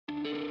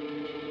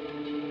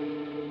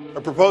A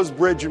proposed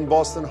bridge in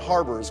Boston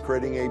Harbor is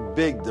creating a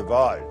big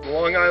divide. The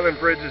Long Island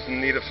Bridge is in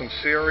need of some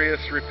serious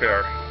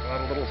repair. A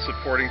lot of little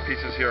supporting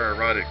pieces here are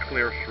rotted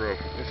clear through.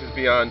 This is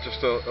beyond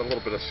just a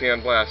little bit of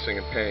sandblasting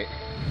and paint.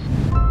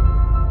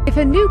 If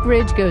a new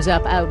bridge goes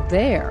up out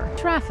there,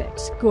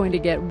 traffic's going to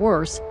get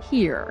worse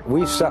here.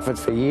 We've suffered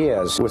for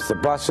years with the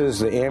buses,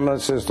 the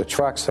ambulances, the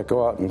trucks that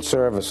go out and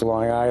service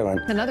Long Island.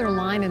 Another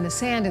line in the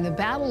sand in the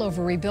battle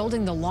over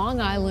rebuilding the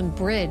Long Island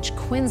Bridge.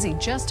 Quincy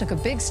just took a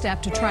big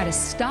step to try to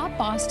stop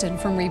Boston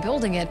from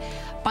rebuilding it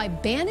by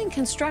banning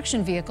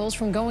construction vehicles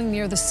from going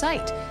near the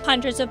site.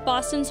 Hundreds of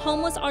Boston's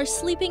homeless are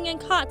sleeping in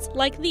cots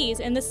like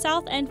these in the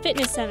South End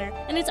Fitness Center,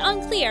 and it's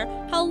unclear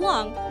how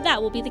long that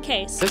will be the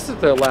case. This is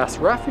their last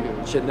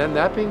refuge, and then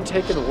that being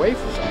taken away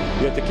from them.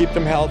 We have to keep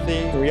them healthy,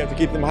 and we have to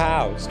keep them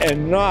housed,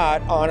 and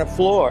not on a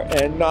floor,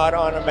 and not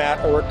on a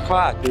mat or a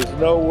cot. There's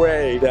no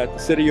way that the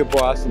city of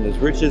Boston, as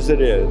rich as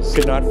it is,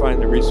 cannot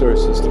find the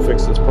resources to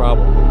fix this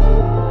problem.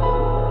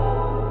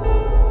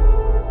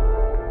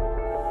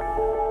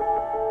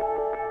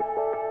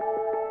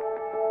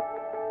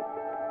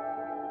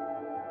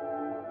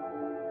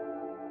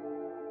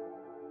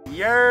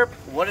 Yerp!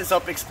 What is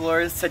up,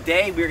 explorers?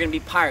 Today we're gonna be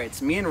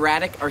pirates. Me and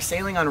Radek are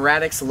sailing on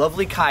Radek's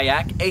lovely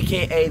kayak,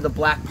 aka the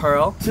Black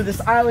Pearl, to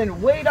this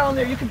island way down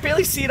there. You can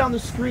barely see it on the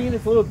screen.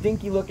 It's a little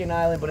dinky looking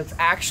island, but it's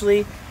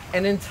actually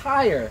an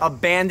entire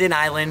abandoned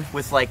island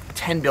with like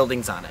 10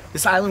 buildings on it.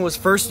 This island was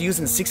first used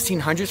in the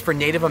 1600s for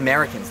Native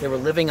Americans. They were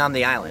living on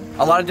the island.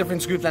 A lot of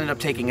different groups ended up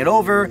taking it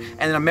over, and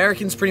then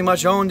Americans pretty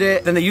much owned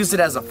it. Then they used it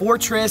as a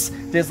fortress.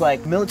 There's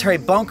like military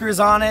bunkers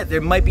on it.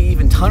 There might be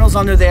even tunnels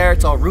under there.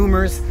 It's all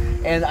rumors.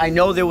 And I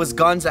know there was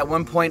guns at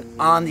one point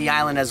on the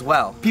island as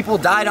well. People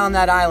died on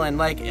that island.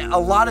 Like, a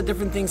lot of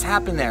different things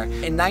happened there.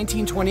 In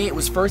 1928, it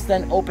was first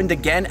then opened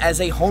again as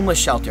a homeless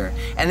shelter.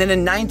 And then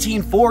in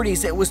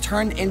 1940s, it was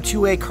turned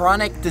into a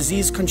chronic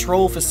disease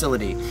control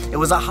facility. It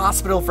was a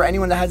hospital for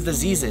anyone that has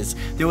diseases.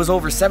 There was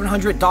over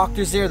 700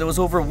 doctors there. There was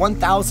over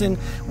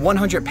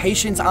 1,100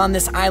 patients on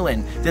this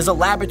island. There's a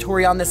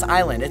laboratory on this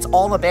island. It's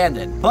all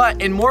abandoned. But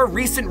in more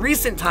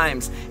recent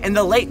times, in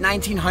the late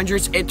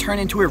 1900s, it turned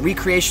into a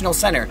recreational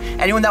center.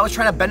 Anyone that was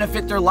trying to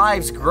benefit their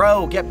lives,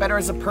 grow, get better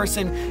as a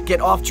person,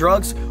 get off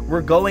drugs,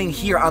 were going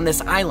here on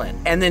this island.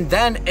 And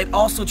then it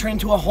also turned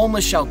into a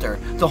homeless shelter.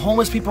 The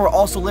homeless people were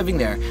also living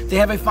there. They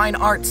have a fine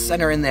arts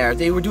center in there.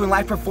 They were doing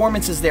live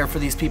performances there for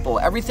these people.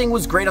 Everything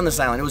was great on this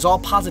island. It was all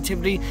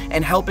positivity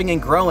and helping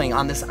and growing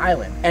on this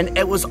island. And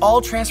it was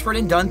all transferred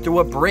and done through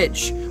a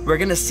bridge. We're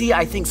gonna see,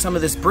 I think, some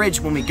of this bridge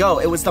when we go.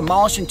 It was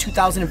demolished in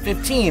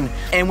 2015.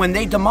 And when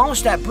they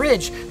demolished that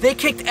bridge, they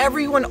kicked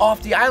everyone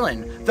off the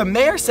island. The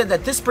mayor said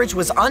that this bridge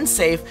was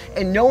unsafe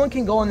and no one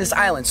can go on this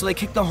island. So they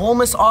kicked the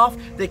homeless off.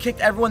 They kicked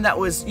everyone that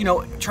was, you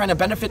know, trying to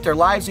benefit their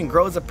lives and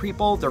grow as a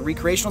people, the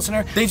recreational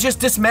center. They just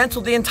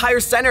dismantled the entire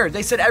center.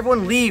 They said,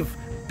 everyone leave.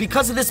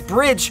 Because of this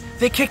bridge,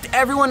 they kicked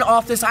everyone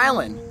off this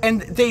island.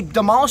 And they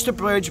demolished the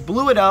bridge,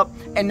 blew it up,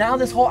 and now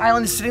this whole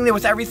island is sitting there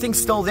with everything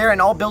still there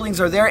and all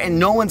buildings are there and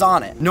no one's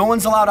on it. No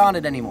one's allowed on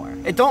it anymore.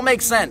 It don't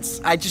make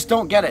sense. I just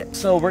don't get it.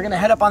 So we're gonna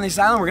head up on this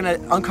island, we're gonna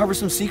uncover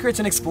some secrets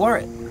and explore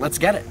it. Let's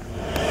get it.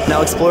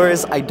 Now,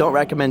 explorers, I don't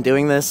recommend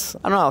doing this.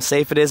 I don't know how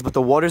safe it is, but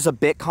the water's a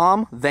bit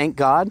calm, thank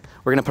God.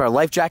 We're gonna put our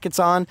life jackets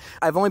on.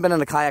 I've only been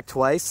on a kayak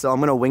twice, so I'm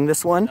gonna wing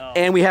this one.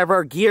 And we have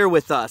our gear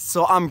with us,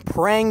 so I'm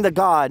praying to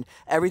God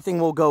everything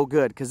will go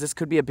good, because this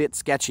could be a bit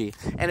sketchy.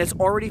 And it's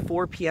already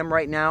 4 p.m.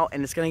 right now,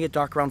 and it's gonna get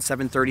dark around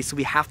 7:30, so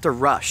we have to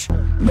rush. All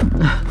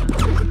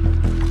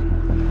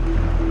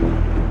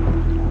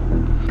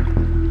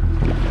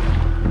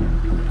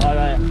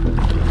right, on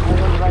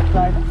the right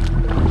side.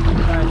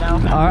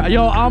 Alright,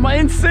 yo, I'm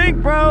in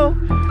sync, bro.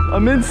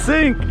 I'm in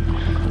sync.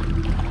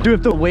 Dude,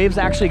 if the waves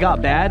actually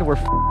got bad, we're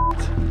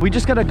f***ed. We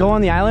just gotta go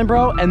on the island,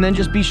 bro, and then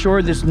just be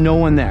sure there's no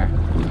one there.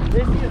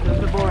 This is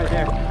the boy right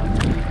there.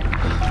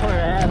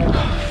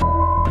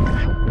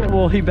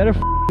 Well, he better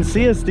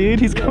see us, dude.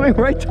 He's coming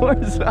right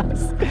towards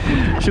us.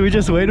 Should we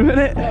just wait a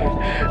minute?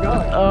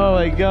 Oh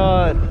my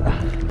God.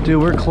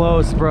 Dude, we're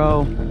close,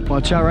 bro.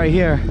 Watch out right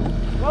here.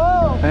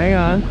 Whoa. Hang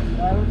on.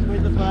 Alright, let's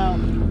wait this one out.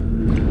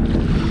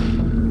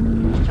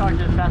 Charge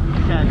it as fast as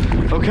you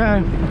can.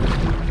 Okay.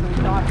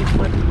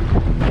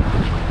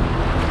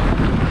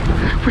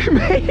 We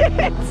made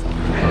it!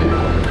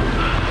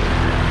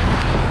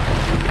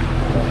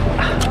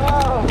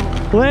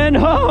 Oh. Land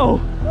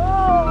ho!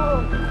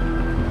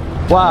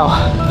 Oh. Wow,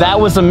 that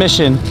was a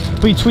mission.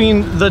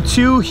 Between the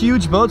two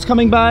huge boats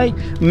coming by,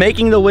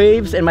 making the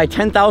waves, and my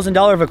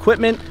 $10,000 of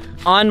equipment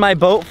on my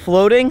boat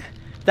floating,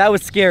 that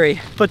was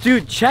scary. But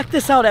dude, check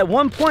this out. At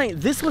one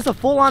point, this was a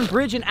full-on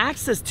bridge and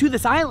access to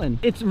this island.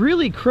 It's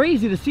really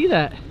crazy to see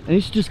that. And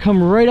it should just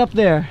come right up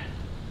there.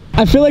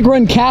 I feel like we're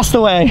in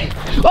Castaway.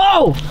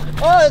 Oh!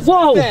 Oh, it's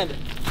whoa! Sand.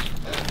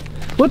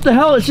 What the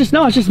hell? It's just,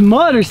 no, it's just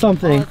mud or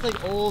something. Oh, that's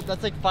like old,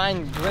 that's like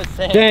fine grit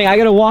sand. Dang, I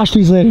gotta wash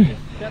these later.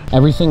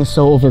 Everything's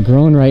so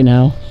overgrown right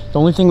now. The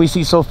only thing we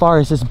see so far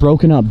is this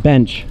broken up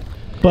bench.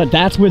 But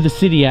that's where the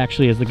city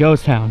actually is, the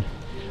ghost town.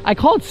 I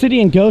call it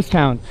city and ghost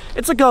town.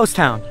 It's a ghost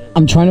town.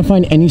 I'm trying to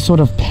find any sort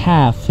of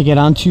path to get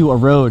onto a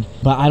road,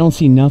 but I don't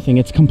see nothing.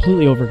 It's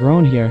completely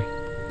overgrown here.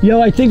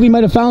 Yo, I think we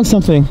might have found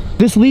something.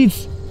 This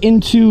leads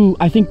into,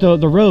 I think, the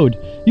road.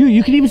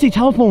 You can even see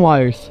telephone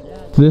wires.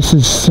 This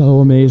is so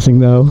amazing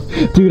though.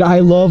 Dude, I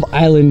love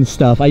island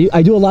stuff.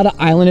 I do a lot of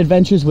island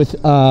adventures with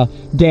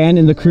Dan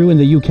and the crew in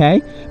the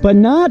UK, but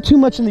not too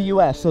much in the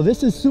US, so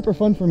this is super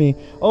fun for me.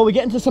 Oh, we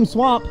get into some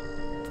swamp.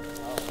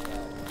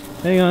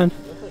 Hang on.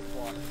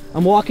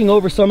 I'm walking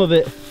over some of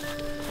it.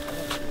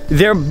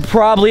 There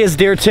probably is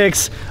deer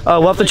ticks.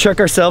 We'll have to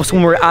check ourselves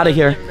when we're out of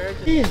here.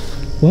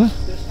 What?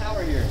 There's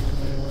power here.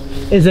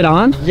 Is it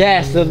on?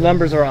 Yes, the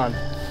numbers are on.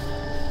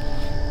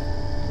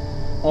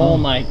 Oh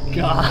my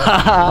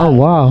god. Oh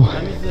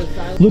wow.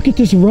 Look at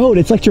this road.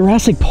 It's like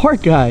Jurassic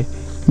Park, guy.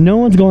 No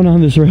one's going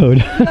on this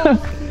road.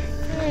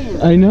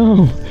 I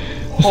know.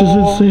 This is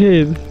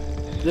insane.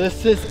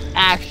 This is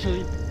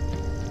actually...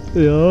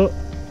 Yeah.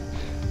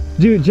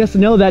 Dude, just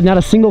know that not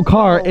a single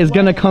car is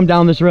gonna come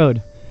down this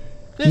road.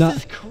 This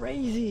is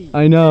crazy.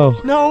 I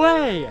know. No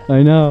way.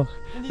 I know.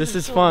 This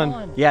is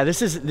fun. Yeah,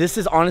 this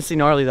is honestly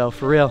gnarly though,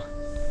 for real.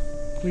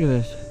 Look at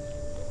this.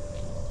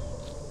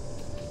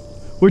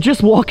 We're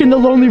just walking the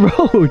lonely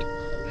road.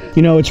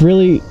 You know, it's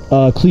really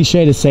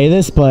cliche to say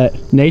this,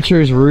 but nature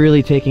is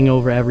really taking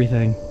over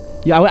everything.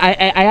 Yeah,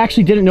 I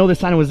actually didn't know the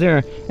sign was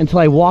there until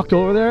I walked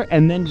over there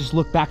and then just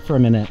looked back for a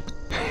minute.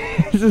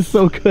 This is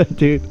so good,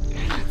 dude.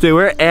 Dude,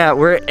 we're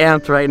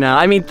amped right now.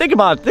 I mean, think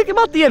about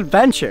the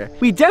adventure.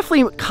 We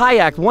definitely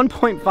kayaked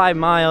 1.5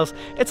 miles.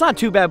 It's not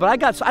too bad,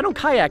 but I don't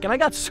kayak, and I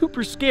got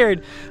super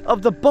scared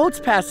of the boats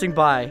passing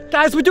by.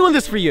 Guys, we're doing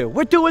this for you.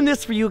 We're doing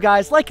this for you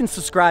guys. Like and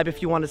subscribe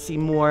if you want to see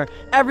more.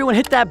 Everyone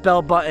hit that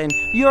bell button.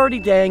 You already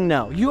dang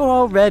know. You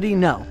already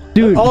know.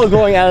 Dude, all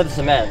going out of the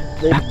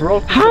cement. They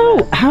broke the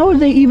cement. How are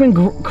they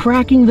even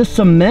cracking the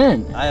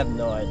cement? I have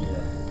no idea.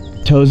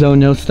 Tozo,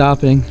 no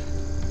stopping.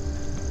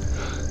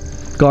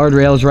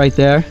 Guardrails right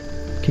there.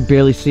 Can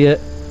barely see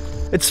it.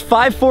 It's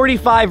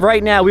 5:45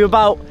 right now. We have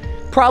about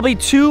probably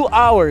 2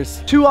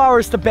 hours. 2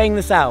 hours to bang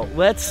this out.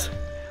 Let's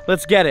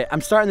get it.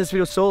 I'm starting this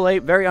video so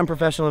late. Very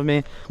unprofessional of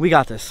me. We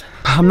got this.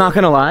 I'm not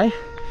gonna lie.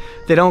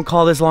 They don't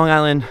call this Long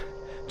Island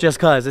just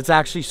cause. It's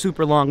actually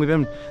super long.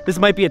 This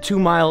might be a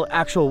 2-mile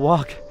actual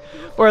walk,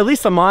 or at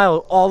least a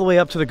mile all the way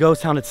up to the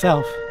ghost town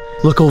itself.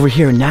 Look over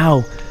here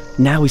now.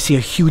 Now we see a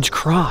huge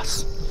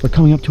cross. We're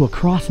coming up to a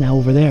cross now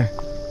over there.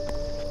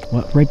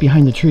 What? Right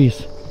behind the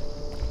trees.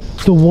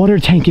 The water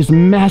tank is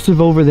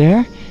massive over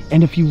there,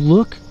 and if you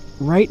look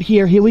right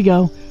here, here we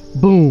go,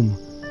 boom,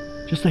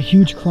 just a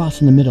huge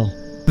cross in the middle.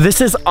 This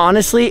is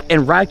honestly,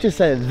 and Marc just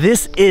said,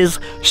 this is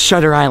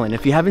Shutter Island.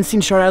 If you haven't seen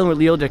Shutter Island with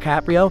Leonardo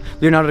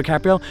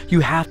DiCaprio,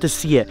 you have to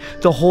see it.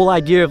 The whole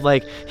idea of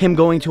like him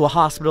going to a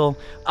hospital,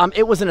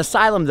 it was an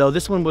asylum though.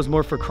 This one was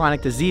more for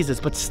chronic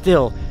diseases, but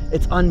still,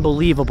 it's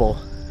unbelievable.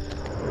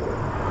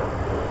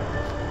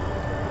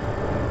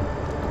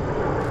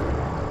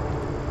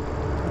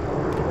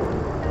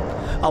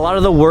 A lot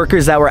of the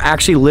workers that were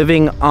actually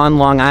living on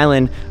Long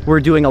Island were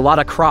doing a lot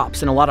of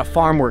crops and a lot of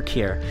farm work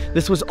here.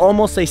 This was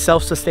almost a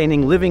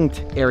self-sustaining living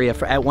area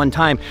at one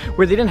time,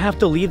 where they didn't have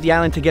to leave the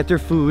island to get their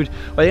food,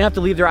 or they didn't have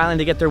to leave their island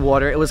to get their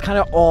water. It was kind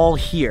of all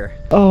here.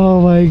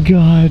 Oh my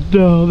God,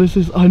 no, this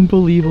is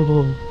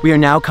unbelievable. We are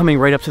now coming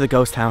right up to the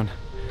ghost town.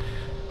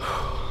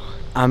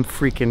 I'm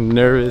freaking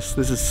nervous.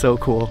 This is so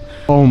cool.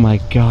 Oh my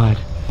God.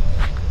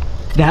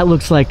 That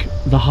looks like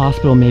the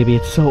hospital maybe.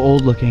 It's so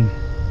old looking.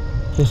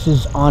 This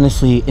is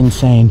honestly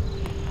insane.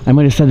 I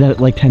might have said that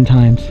like 10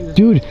 times.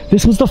 Dude,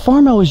 this was the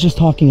farm I was just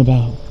talking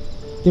about.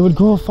 They would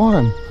grow a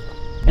farm.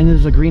 And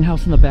there's a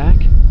greenhouse in the back.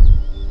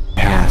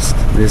 Past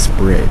this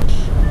bridge,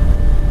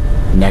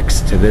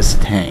 next to this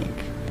tank,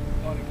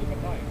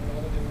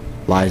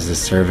 lies the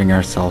Serving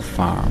Ourselves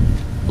farm,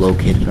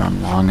 located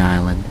on Long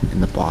Island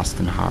in the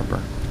Boston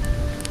Harbor.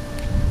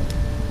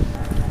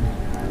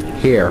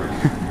 Here,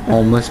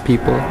 homeless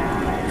people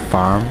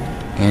farm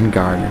and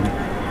garden,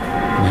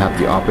 and have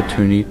the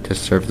opportunity to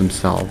serve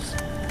themselves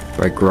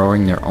by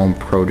growing their own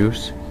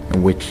produce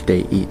in which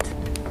they eat.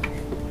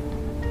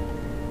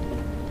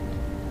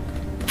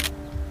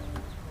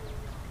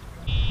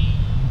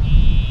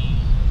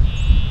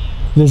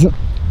 There's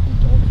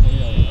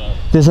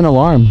an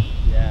alarm.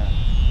 Yeah.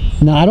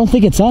 No, I don't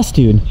think it's us,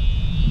 dude.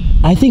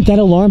 I think that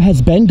alarm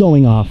has been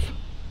going off.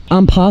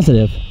 I'm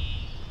positive.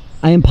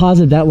 I am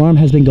positive that alarm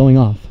has been going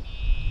off.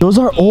 Those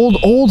are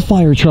old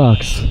fire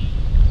trucks.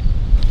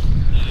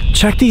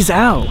 Check these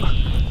out.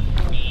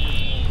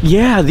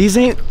 Yeah, these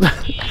ain't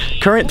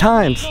current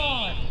times.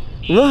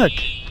 Look.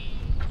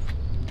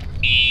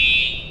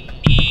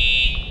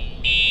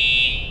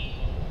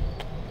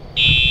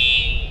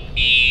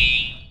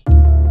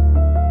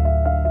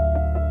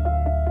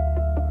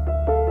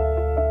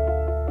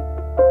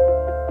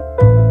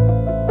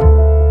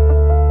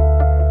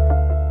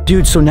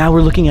 Dude, so now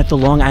we're looking at the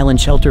Long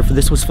Island shelter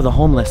this was for the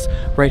homeless,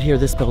 right here,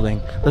 this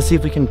building. Let's see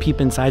if we can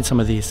peep inside some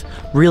of these.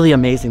 Really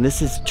amazing.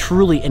 This is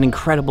truly an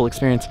incredible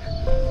experience.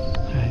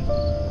 All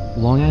right.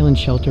 Long Island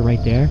shelter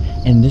right there.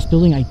 And this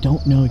building, I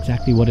don't know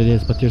exactly what it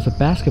is, but there's a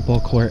basketball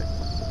court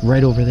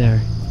right over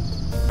there.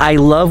 I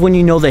love when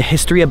you know the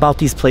history about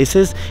these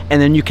places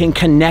and then you can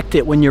connect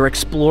it when you're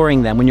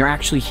exploring them, when you're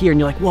actually here and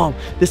you're like, whoa,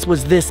 this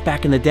was this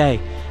back in the day.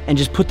 And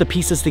just put the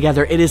pieces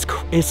together.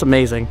 It's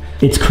amazing.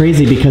 It's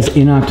crazy because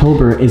in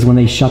October is when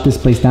they shut this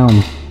place down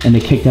and they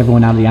kicked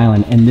everyone out of the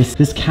island. And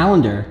this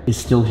calendar is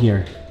still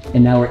here.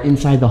 And now we're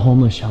inside the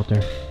homeless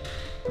shelter.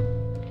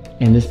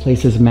 And this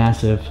place is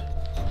massive.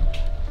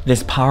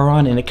 There's power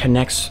on and it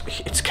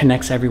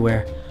connects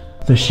everywhere.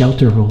 The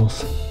shelter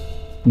rules.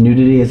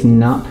 Nudity is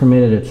not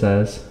permitted, it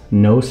says.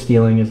 No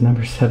stealing is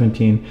number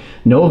 17.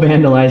 No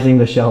vandalizing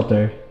the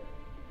shelter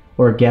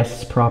or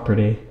guests'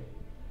 property.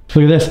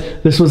 Look at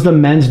this. This was the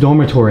men's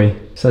dormitory.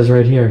 It says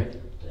right here.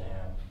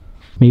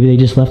 Maybe they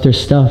just left their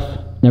stuff.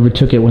 Never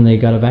took it when they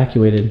got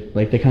evacuated.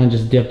 Like they kind of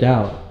just dipped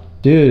out.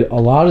 Dude, a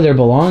lot of their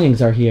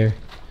belongings are here.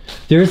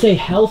 There's a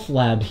health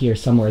lab here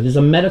somewhere. There's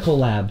a medical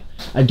lab.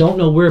 I don't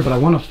know where, but I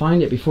want to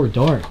find it before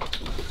dark.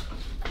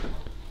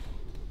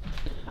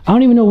 I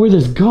don't even know where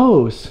this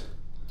goes.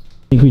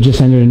 I think we just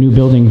entered a new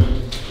building.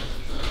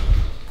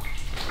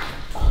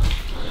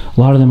 A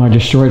lot of them are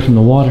destroyed from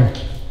the water.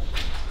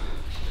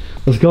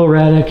 Let's go,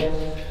 Radek.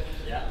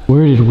 Yeah.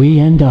 Where did we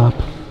end up?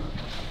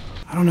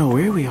 I don't know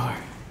where we are.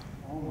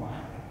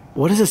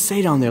 What does it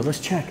say down there?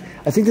 Let's check.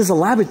 I think there's a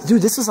library.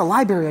 Dude, this is a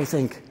library, I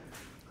think.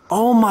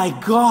 Oh my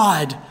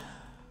God.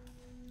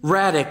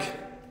 Radek,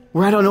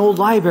 we're at an old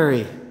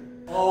library.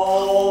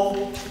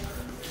 Oh,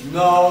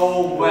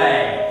 no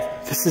way.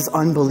 This is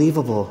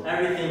unbelievable.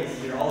 Everything's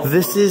here.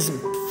 This is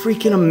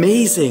freaking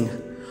amazing.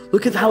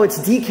 Look at how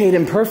it's decayed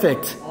and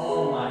perfect.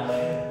 Oh my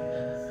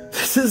God.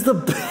 This is the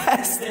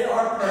best. They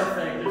are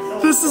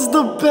perfect. This is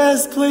the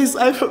best place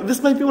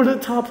this might be one of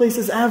the top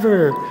places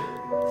ever.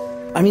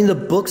 I mean, the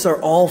books are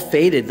all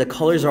faded. The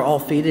colors are all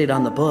faded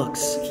on the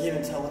books. You can't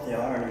even tell what they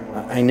are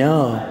anymore. I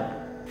know.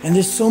 And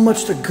there's so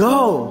much to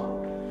go.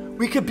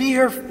 We could be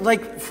here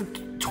like for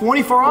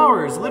 24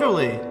 hours,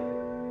 literally.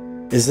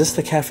 Is this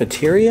the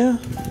cafeteria?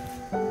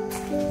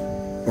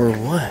 Or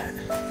what?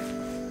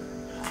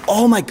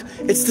 Oh my,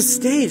 it's the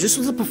stage. This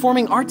was a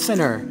performing arts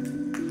center.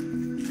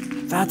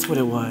 That's what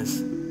it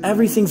was.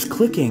 Everything's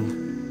clicking.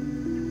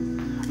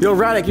 Yo,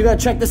 Radek, you gotta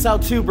check this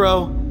out too,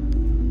 bro.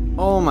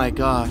 Oh my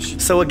gosh.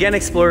 So again,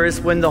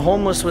 explorers, when the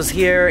homeless was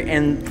here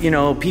and, you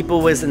know,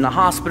 people was in the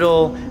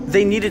hospital,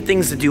 they needed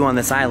things to do on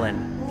this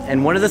island.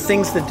 And one of the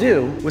things to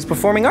do was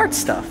performing arts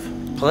stuff.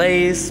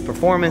 Plays,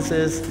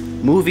 performances,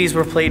 movies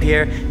were played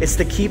here. It's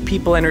to keep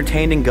people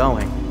entertained and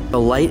going. The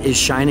light is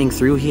shining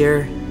through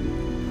here.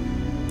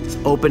 It's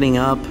opening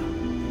up.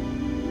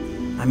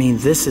 I mean,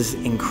 this is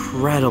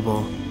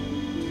incredible.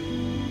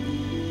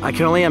 I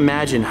can only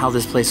imagine how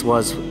this place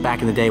was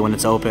back in the day when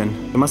it's open.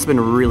 It must have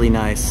been really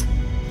nice.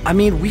 I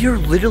mean, we are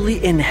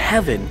literally in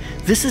heaven.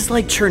 This is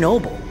like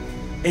Chernobyl.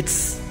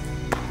 It's,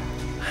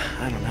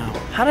 I don't know.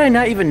 How did I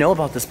not even know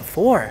about this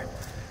before?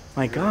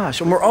 My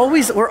gosh, and we're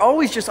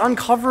always just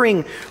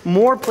uncovering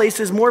more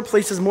places, more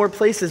places, more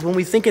places. When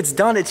we think it's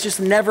done, it's just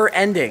never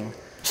ending.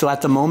 So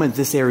at the moment,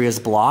 this area is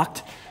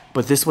blocked,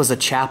 but this was a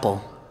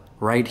chapel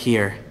right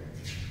here.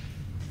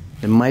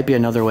 It might be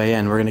another way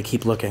in. We're gonna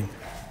keep looking.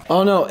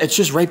 Oh no, it's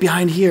just right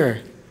behind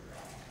here.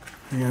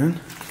 Hang on.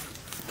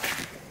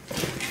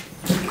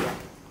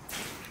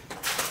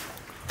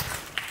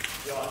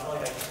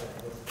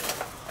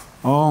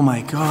 Oh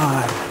my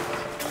God.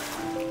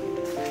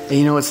 And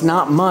you know, it's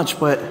not much,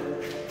 but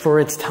for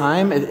its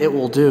time, it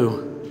will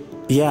do.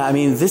 Yeah, I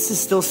mean, this is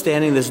still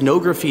standing. There's no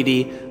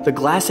graffiti. The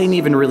glass ain't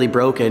even really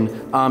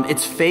broken.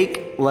 It's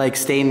fake, like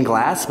stained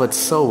glass, but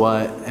so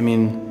what? I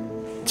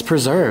mean, it's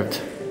preserved.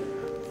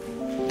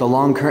 The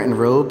long curtain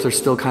robes are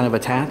still kind of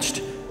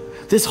attached.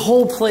 This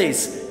whole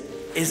place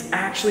is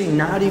actually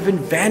not even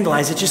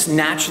vandalized. It just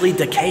naturally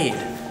decayed.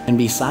 And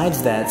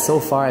besides that, so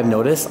far I've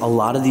noticed a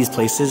lot of these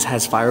places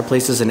has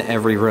fireplaces in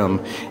every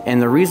room.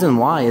 And the reason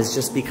why is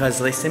just because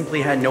they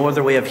simply had no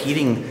other way of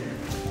heating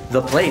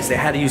the place. They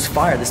had to use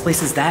fire. This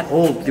place is that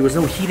old. There was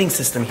no heating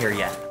system here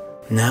yet.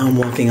 Now I'm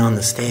walking on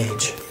the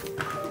stage.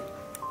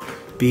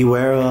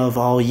 Beware of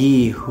all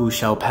ye who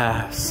shall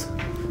pass.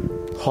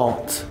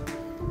 Halt.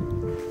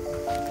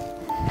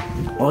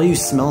 All you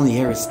smell in the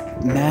air is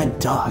mad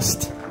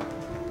dust.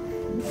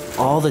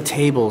 All the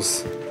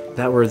tables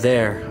that were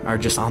there are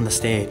just on the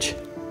stage.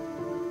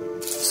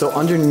 So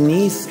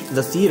underneath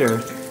the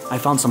theater, I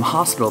found some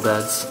hospital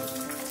beds.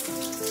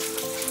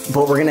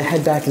 But we're gonna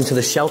head back into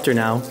the shelter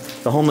now,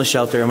 the homeless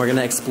shelter, and we're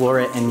gonna explore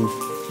it. And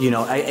you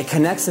know, it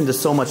connects into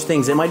so much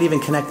things. It might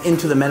even connect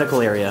into the medical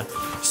area.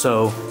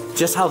 So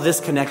just how this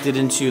connected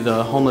into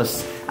the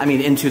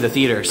into the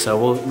theater.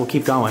 So we'll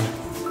keep going.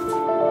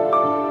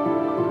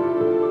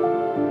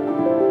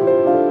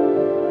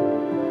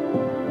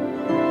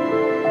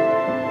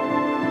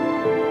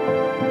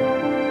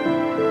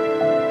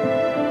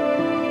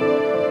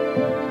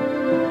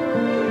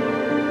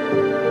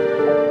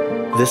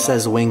 This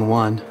says wing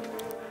 1,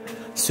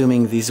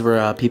 assuming these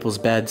were people's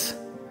beds.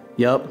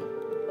 Yup,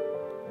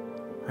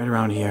 right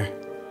around here.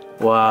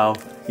 Wow,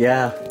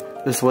 yeah,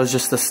 This was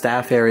just the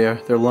staff area,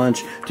 their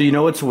lunch. Do you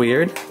know what's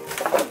weird?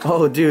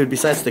 Oh, dude,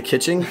 besides the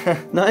kitchen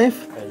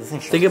knife,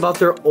 think about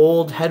their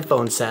old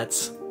headphone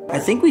sets. I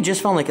think we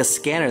just found like a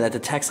scanner that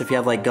detects if you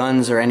have like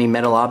guns or any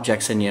metal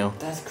objects in you.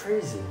 That's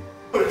crazy.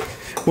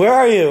 Where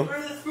are you?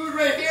 Where's this food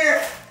right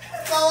here?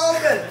 It's all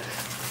open.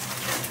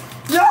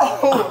 Yo!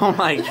 Oh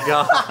my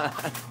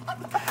god.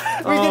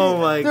 Oh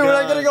my god. Dude,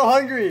 we're not gonna go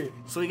hungry.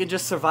 So we can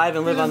just survive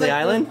and live on the like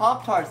island?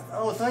 Pop-Tarts.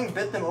 Oh, something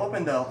bit them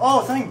open though.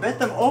 Oh, something bit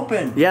them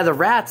open. Yeah, the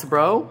rats,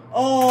 bro.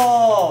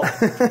 Oh.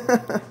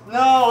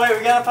 No, wait,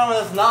 we gotta find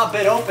one that's not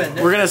bit open.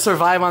 We're gonna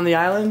survive on the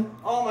island?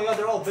 Oh my god,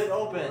 they're all bit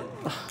open.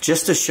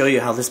 Just to show you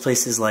how this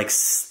place is like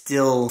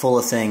still full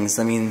of things.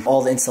 I mean,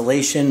 all the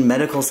insulation,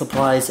 medical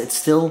supplies, it's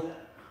still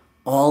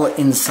all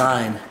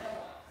inside.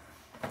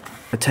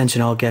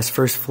 Attention all guests,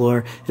 first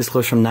floor is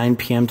closed from 9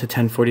 p.m. to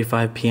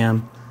 10:45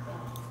 p.m.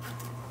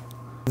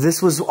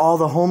 This was all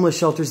the homeless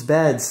shelter's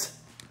beds.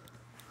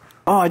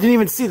 Oh, I didn't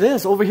even see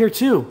this over here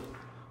too.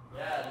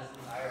 Yeah,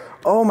 this is Irish.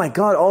 Oh my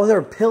god, all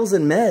their pills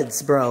and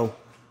meds, bro.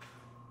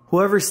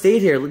 Whoever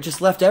stayed here just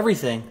left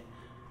everything.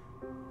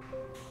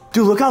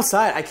 Dude, look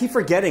outside. I keep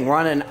forgetting we're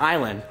on an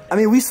island. I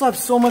mean, we still have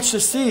so much to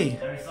see.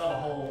 And we still have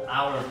a whole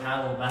hour of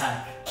paddle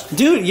back.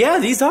 Dude, yeah,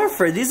 these are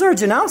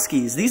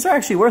Janowskis. These are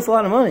actually worth a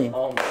lot of money.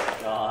 Oh my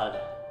god.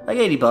 Like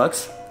 80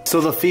 bucks.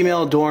 So the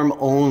female dorm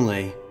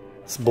only.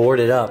 It's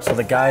boarded up, so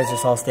the guys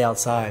just all stay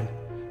outside.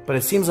 But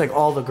it seems like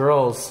all the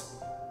girls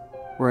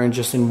were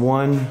just in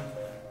one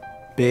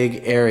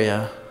big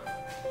area.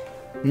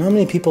 Not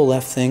many people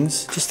left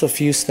things, just a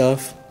few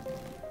stuff.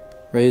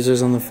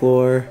 Razors on the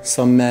floor,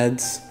 some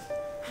meds.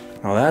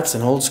 Oh, that's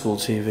an old school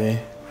TV.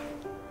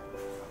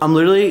 I'm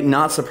literally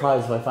not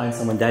surprised if I find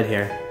someone dead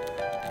here.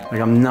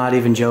 Like, I'm not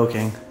even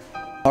joking.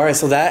 All right,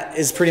 so that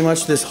is pretty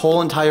much this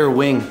whole entire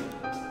wing.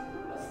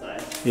 That's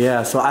nice.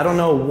 Yeah, so I don't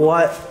know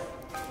what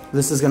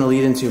this is gonna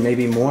lead into.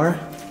 Maybe more?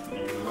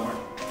 Maybe more.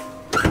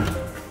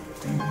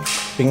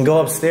 We can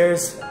go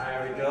upstairs.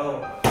 There we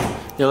go.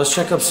 Yeah, let's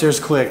check upstairs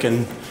quick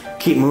and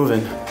keep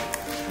moving.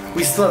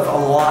 We still have a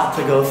lot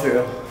to go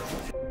through.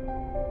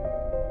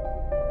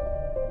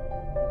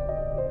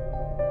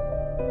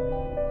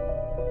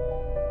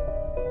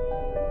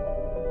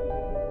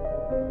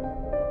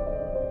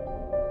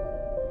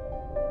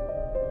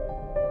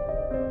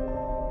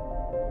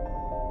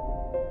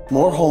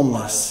 More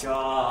homeless.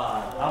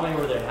 God, how many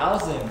were they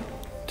housing?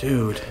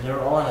 Dude. And they were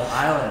all on an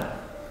island.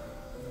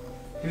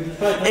 Dude,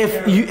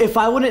 this If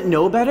I wouldn't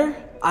know better,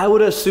 I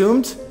would have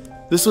assumed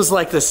this was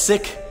like the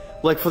sick,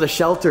 like for the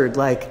sheltered,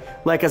 like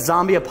a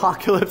zombie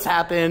apocalypse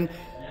happened,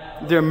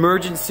 the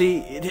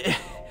emergency.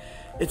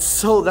 It's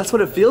so, that's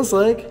what it feels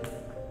like.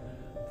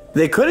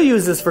 They could have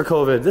used this for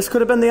COVID. This could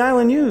have been the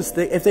island used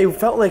if they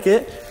felt like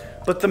it.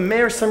 But the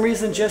mayor, for some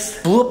reason,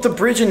 just blew up the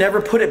bridge and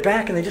never put it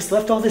back, and they just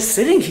left all this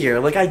sitting here.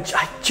 Like, I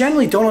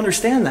generally don't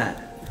understand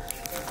that.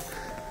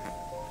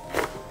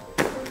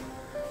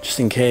 Just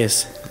in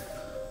case.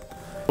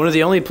 One of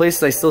the only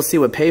places I still see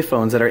with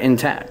payphones that are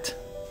intact.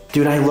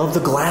 Dude, I love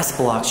the glass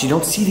blocks. You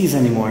don't see these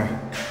anymore.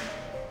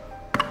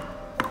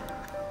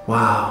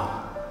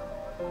 Wow.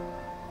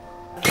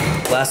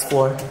 Last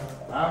floor.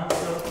 I'm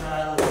so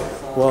proud of this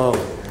song.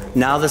 Whoa.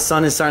 Now the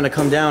sun is starting to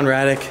come down,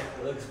 Radic.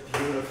 It looks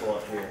beautiful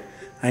up here.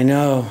 I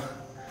know.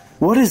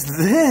 What is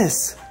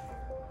this?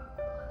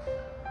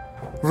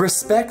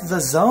 Respect the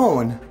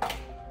zone.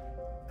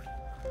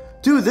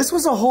 Dude, this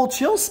was a whole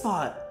chill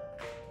spot.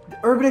 The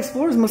Urban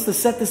Explorers must have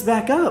set this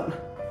back up.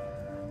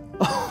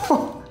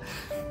 Oh,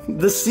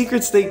 the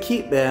secrets they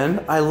keep,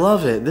 man. I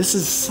love it. This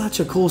is such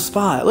a cool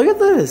spot. Look at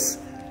this.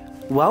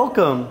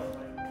 Welcome.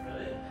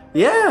 Really?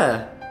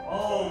 Yeah.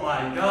 Oh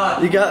my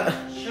god. You got...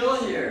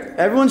 Chill here.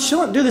 Everyone's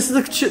chilling. Dude, this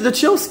is the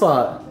chill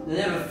spot.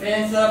 They have a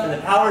fan set up and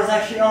the power's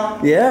actually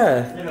on.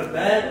 Yeah. They have a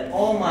bed.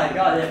 Oh my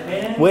god, they have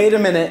fan. Wait a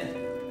minute.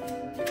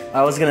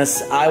 I was gonna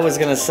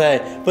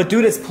say, but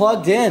dude, it's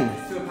plugged in.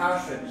 Let's do a power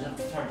strip. You just have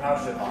to turn power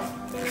strip on.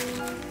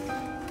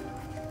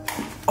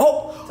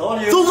 Oh!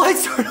 Told you. The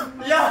lights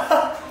are...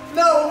 Yeah!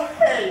 No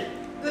way!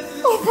 This is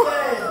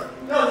insane!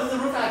 No, this is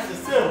the roof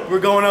access too. We're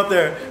going up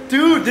there.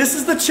 Dude, this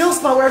is the chill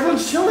spot where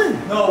everyone's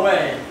chilling. No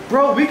way.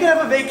 Bro, we can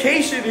have a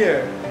vacation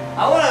here.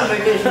 I want to have a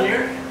vacation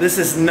here. This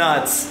is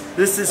nuts.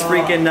 This is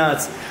freaking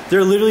nuts.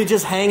 They're literally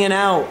just hanging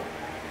out.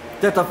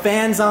 Got the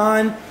fans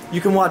on.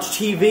 You can watch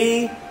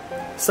TV.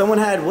 Someone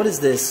had, what is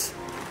this?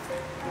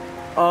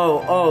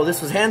 Oh,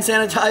 this was hand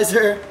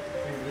sanitizer.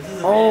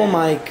 Oh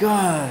my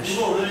gosh.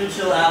 People literally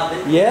chill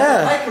out.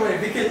 Yeah.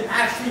 Microwave. We could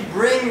actually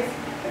bring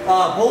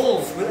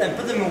bowls and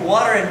put them in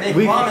water and make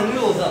ramen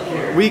noodles up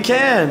here. We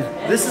can.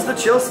 This is the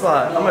chill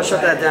spot. I'm gonna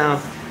shut that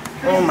down.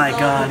 Oh my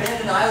god.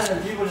 Abandoned island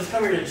and people just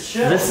come here to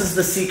chill. This is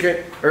the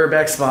secret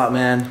Urbex spot,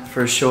 man,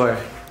 for sure.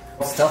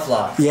 Stuff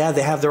locks. Yeah,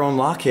 they have their own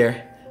lock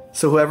here.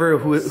 So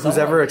who's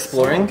ever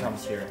exploring,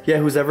 comes here. yeah,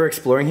 who's ever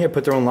exploring here,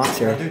 put their own locks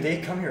here. Dude, they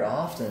come here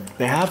often.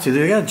 They have to.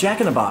 They got a Jack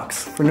in the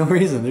Box for no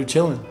reason. They're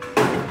chilling.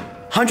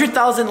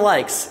 100,000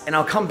 likes, and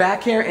I'll come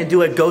back here and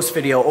do a ghost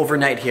video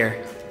overnight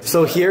here.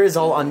 So here is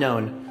all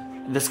unknown.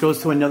 this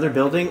goes to another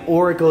building,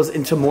 or it goes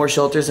into more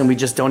shelters and we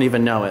just don't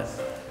even know it.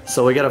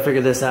 So we gotta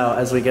figure this out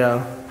as we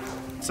go.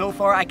 So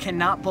far, I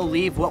cannot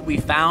believe what we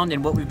found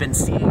and what we've been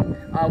seeing.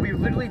 We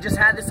literally just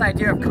had this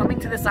idea of coming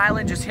to this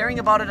island, just hearing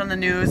about it on the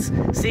news,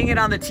 seeing it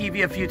on the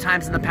TV a few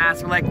times in the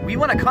past. We're like, we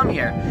want to come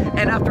here.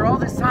 And after all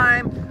this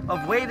time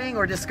of waiting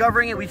or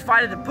discovering it, we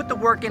decided to put the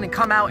work in and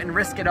come out and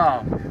risk it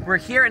all. We're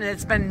here and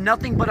it's been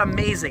nothing but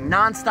amazing,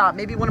 non-stop.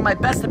 Maybe one of my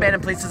best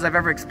abandoned places I've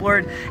ever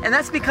explored. And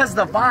that's because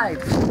the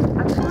vibe.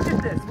 I mean, look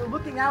at this. We're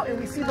looking out and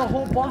we see the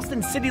whole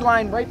Boston City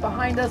line right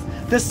behind us.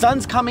 The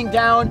sun's coming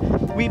down.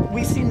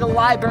 We've seen the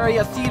library,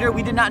 a theater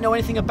we did not know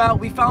anything about.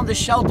 We found the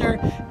shelter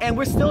and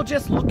we're still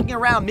just looking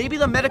around. Maybe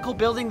the medical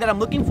building that I'm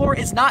looking for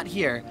is not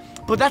here,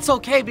 but that's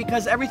okay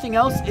because everything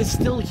else is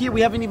still here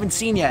we haven't even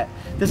seen yet.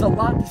 There's a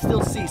lot to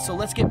still see, so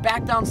let's get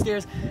back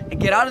downstairs and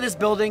get out of this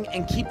building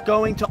and keep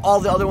going to all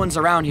the other ones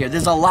around here.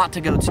 There's a lot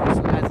to go to, so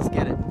guys, let's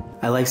get it.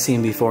 I like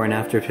seeing before and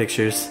after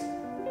pictures.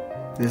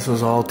 This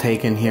was all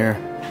taken here,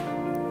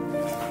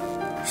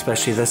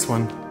 especially this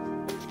one.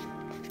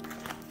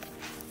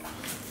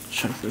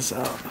 Check this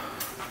out.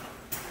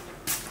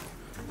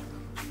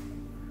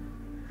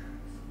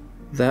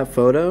 That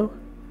photo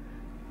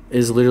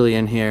is literally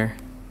in here.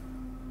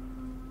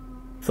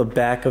 The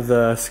back of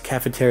the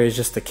cafeteria is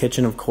just the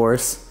kitchen, of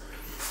course.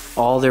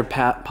 All their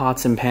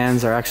pots and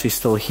pans are actually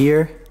still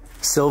here.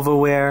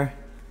 Silverware,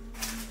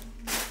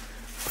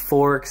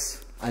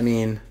 forks, I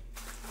mean,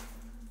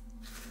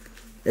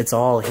 it's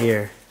all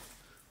here.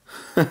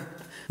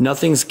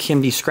 Nothing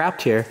can be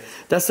scrapped here.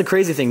 That's the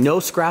crazy thing. No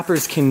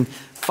scrappers can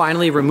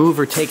finally remove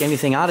or take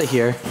anything out of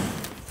here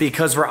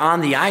because we're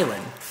on the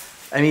island.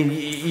 I mean,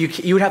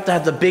 you would have to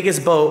have the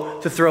biggest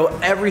boat to throw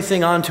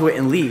everything onto it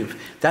and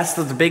leave. That's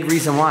the big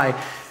reason why,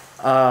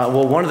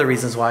 well, one of the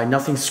reasons why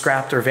nothing's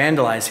scrapped or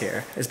vandalized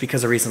here is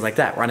because of reasons like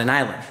that. We're on an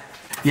island.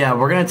 Yeah,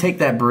 we're gonna take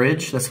that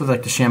bridge, that's where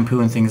like the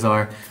shampoo and things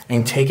are,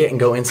 and take it and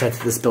go inside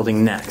to this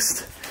building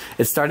next.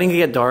 It's starting to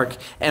get dark,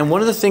 and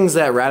one of the things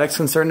that Radek's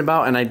concerned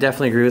about, and I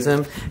definitely agree with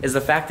him, is the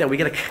fact that we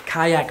gotta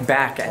kayak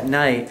back at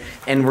night,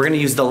 and we're gonna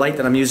use the light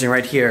that I'm using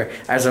right here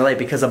as our light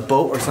because a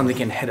boat or something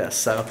can hit us.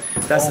 So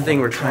that's the thing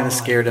we're kind of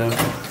scared of.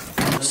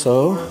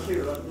 So,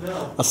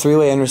 a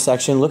three-way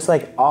intersection, looks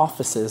like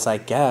offices, I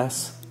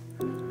guess.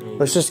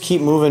 Let's just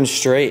keep moving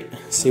straight,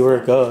 see where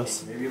it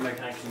goes. Maybe we might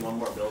connect to one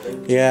more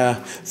building.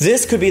 Yeah,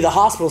 this could be the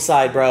hospital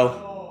side,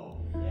 bro.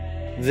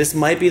 This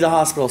might be the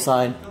hospital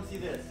side.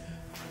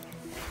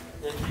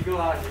 If you go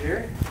out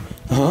here,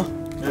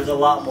 There's a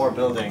lot more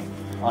building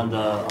on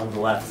the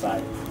left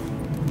side.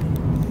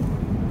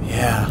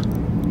 Yeah,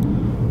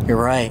 you're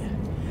right.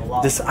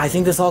 I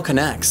think this all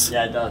connects.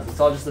 Yeah, it does. It's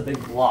all just a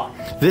big block.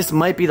 This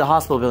might be the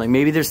hospital building.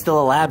 Maybe there's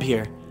still a lab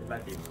here. It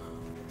might be.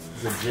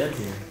 There's a gym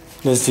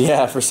here.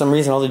 Yeah, for some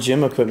reason all the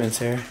gym equipment's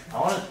here.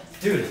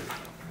 Dude,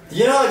 do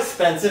you know how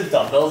expensive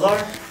dumbbells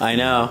are? I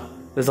know.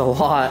 There's a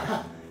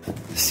lot.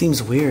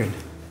 Seems weird.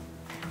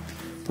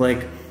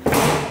 Like,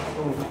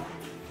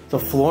 the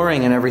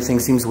flooring and everything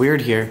seems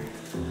weird here.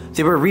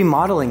 They were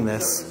remodeling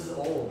this. This is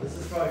old. This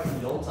is probably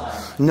from the old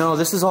time. No,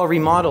 this is all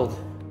remodeled.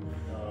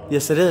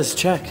 Yes, it is.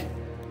 Check.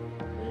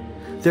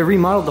 They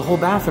remodeled the whole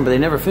bathroom, but they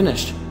never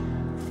finished.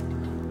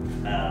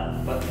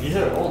 But these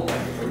are old.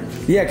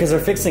 Yeah, because they're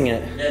fixing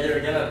it. Yeah, they were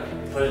gonna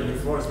put in new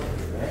floors,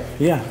 right?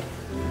 Yeah.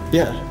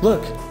 Yeah,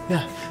 look.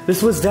 Yeah.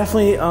 This was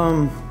definitely,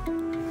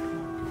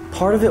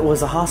 part of it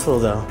was a hospital,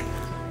 though.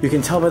 You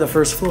can tell by the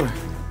first floor.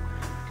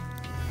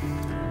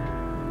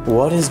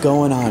 What is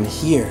going on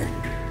here?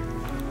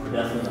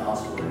 Definitely the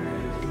hospital.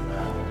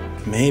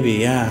 Maybe,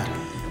 yeah.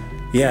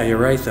 Yeah, you're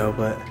right, though,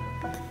 but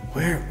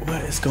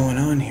what is going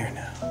on here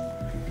now?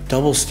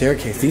 Double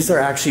staircase. These are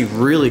actually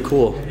really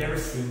cool. Have you ever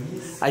seen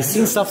these? I've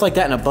seen stuff like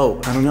that in a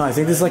boat. I don't know. I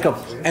think this is like a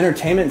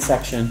entertainment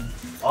section.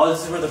 Oh,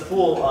 this is where the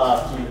pool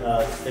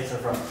sticks are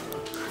from.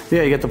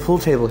 Yeah, you got the pool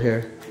table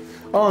here.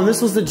 Oh, and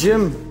this was the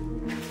gym.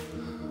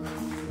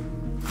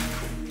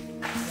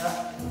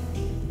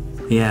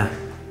 Yeah.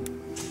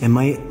 It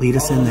might lead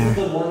us in there. This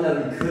is the one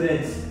that we couldn't.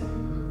 This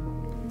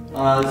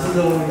is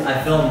the one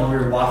I filmed when we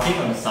were walking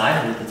on the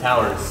side with the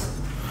towers.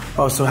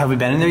 Oh, so have we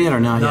been in there yet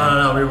or not yet?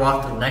 No, we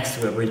walked next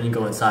to it, but we didn't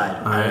go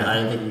inside. I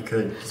didn't think you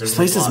could. This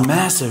place is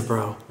massive,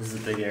 bro. This is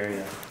a big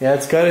area. Yeah,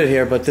 it's gutted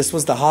here, but this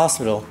was the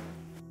hospital.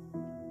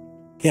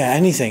 Yeah,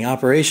 anything.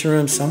 Operation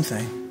room,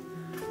 something.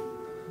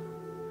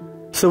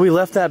 So we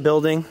left that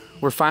building.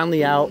 We're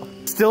finally out.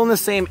 Still in the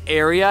same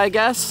area, I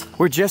guess.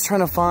 We're just trying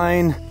to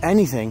find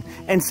anything.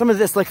 And some of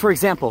this, like for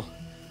example,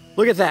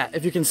 look at that,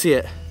 if you can see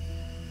it.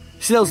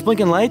 See those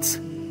blinking lights?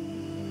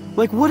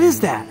 Like, what is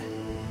that?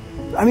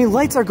 I mean,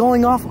 lights are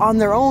going off on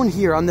their own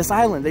here on this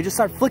island. They just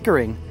start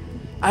flickering.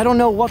 I don't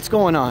know what's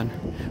going on,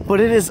 but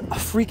it is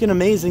freaking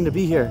amazing to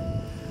be here.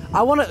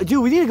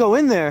 Dude, we need to go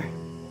in there.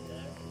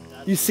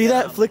 You see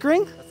that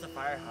flickering? That's the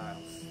firehouse,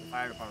 the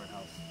fire department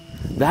house.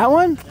 That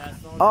one? Yeah,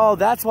 oh,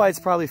 that's why it's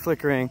probably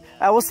flickering.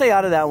 We'll stay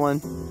out of that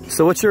one.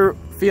 So what's your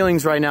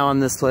feelings right now on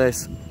this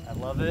place? I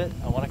love it.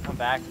 I want to come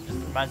back. It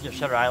just reminds me of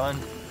Shutter Island.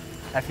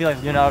 I feel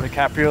like Leonardo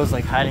DiCaprio is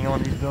like hiding in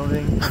one of these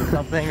buildings or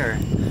something, or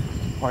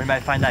Or we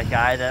might find that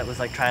guy that was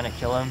like trying to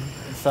kill him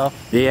and stuff.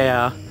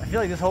 Yeah. I feel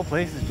like this whole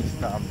place is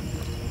just, I don't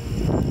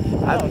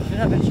know, it shouldn't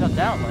have been shut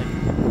down.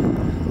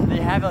 Like, they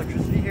have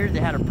electricity here, they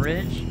had a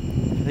bridge,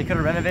 they could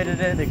have renovated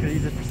it, they could have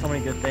used it for so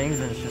many good things,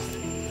 and it's just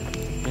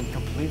been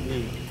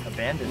completely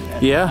abandoned.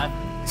 Yeah.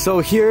 So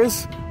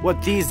here's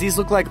what these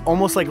look like,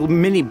 almost like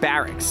mini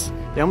barracks.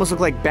 They almost look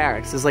like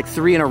barracks. There's like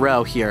 3 in a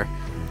row here.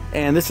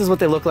 And this is what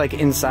they look like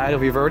inside.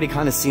 We've already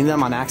kind of seen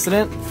them on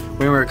accident when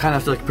we were kind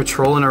of like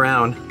patrolling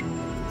around.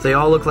 They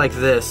all look like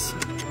this.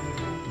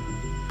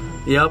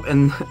 Yep,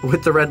 and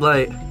with the red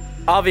light.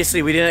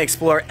 Obviously, we didn't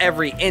explore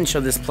every inch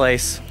of this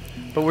place,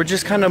 but we're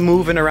just kind of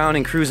moving around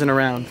and cruising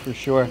around for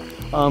sure.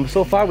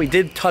 So far, we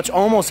did touch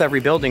almost every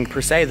building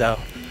per se, though.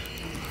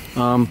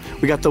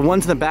 We got the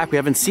ones in the back we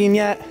haven't seen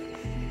yet.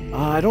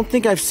 I don't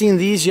think I've seen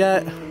these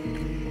yet.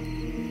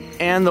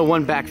 And the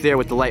one back there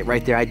with the light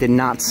right there, I did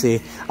not see.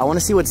 I want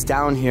to see what's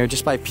down here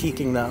just by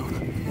peeking, though.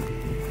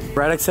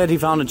 Braddock said he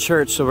found a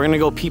church, so we're gonna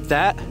go peep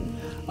that.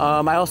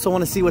 I also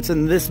want to see what's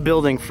in this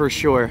building for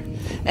sure.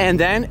 And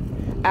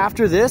then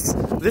after this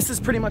is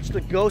pretty much the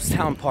ghost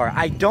town part.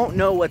 I don't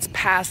know what's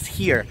past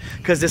here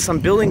because there's some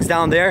buildings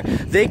down there.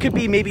 They could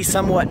be maybe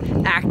somewhat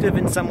active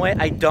in some way.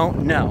 I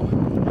don't know.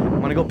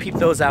 I'm gonna go peep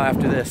those out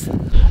after this.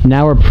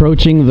 Now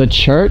approaching the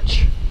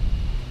church.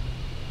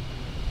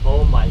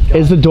 Oh my god.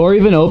 Is the door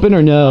even open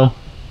or no?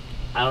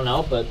 I don't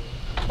know, but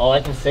all I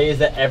can say is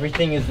that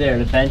everything is there.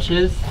 The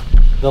benches,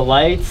 the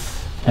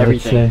lights,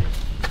 everything.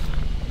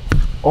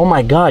 Oh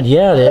my god,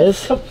 yeah, it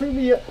is.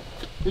 Completely.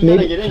 We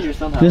gotta get in here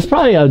somehow. There's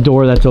probably a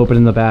door that's open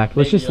in the back.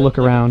 Let's just look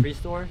around.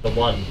 The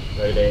one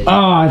right there.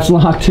 Oh, it's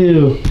locked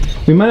too.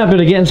 We might not be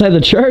able to get inside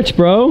the church,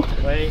 bro.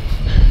 Wait.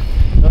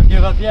 Don't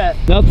give up yet.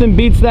 Nothing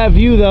beats that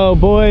view though,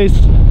 boys.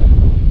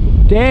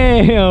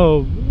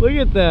 Damn. Look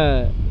at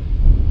that.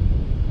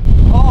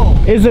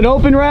 Oh. Is it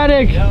open,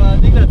 Radek? Yeah, I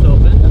think that's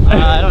open.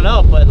 I don't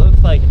know, but it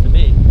looks like it to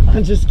me.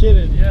 I'm just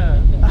kidding, yeah.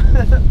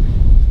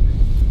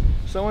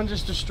 Someone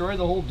just destroyed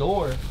the whole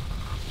door.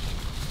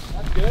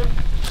 That's good.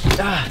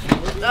 I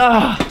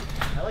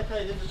like how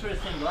you didn't destroy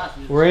the same glass.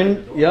 We're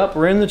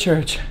in the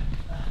church.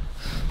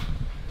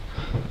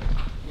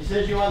 You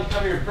said you wanted to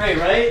cover your prey,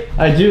 right?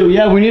 I do,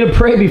 yeah, we need to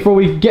pray before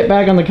we get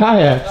back on the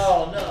kayaks.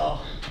 Oh no.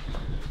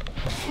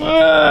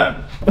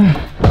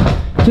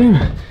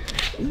 Damn.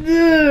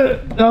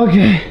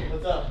 Okay.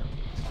 What's up?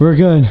 We're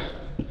good.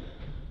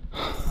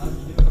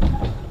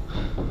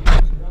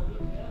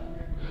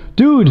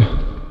 Dude.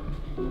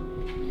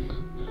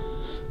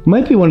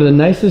 Might be one of the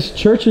nicest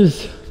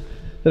churches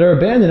that are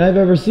abandoned I've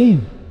ever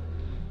seen.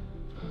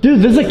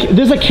 Dude, there's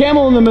a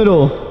camel in the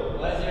middle.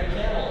 Why is there a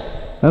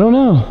camel? I don't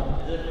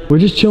know. We're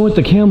just chilling with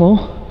the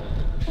camel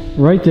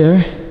right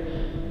there.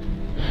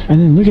 And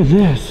then look at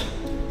this.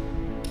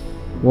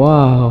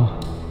 Wow.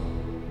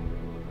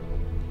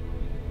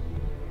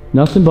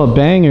 Nothing but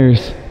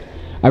bangers.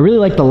 I really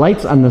like the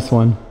lights on this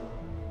one.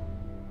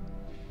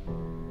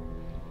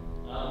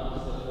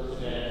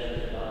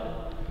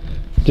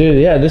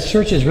 Dude, yeah, this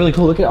church is really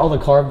cool. Look at all the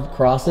carved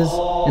crosses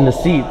and the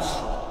seats.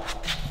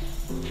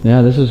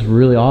 Yeah, this is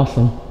really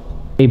awesome.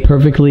 A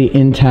perfectly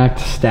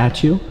intact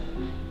statue.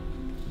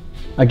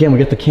 Again, we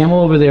got the camel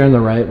over there on the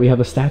right. We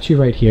have a statue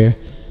right here.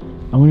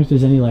 I wonder if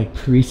there's any like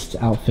priest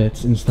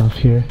outfits and stuff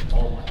here.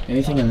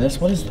 Anything in this?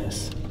 What is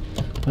this?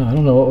 Oh, I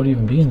don't know what would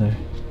even be in there.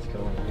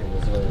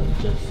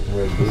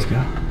 Let's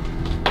go.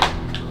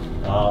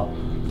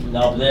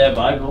 No, they have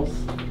Bibles.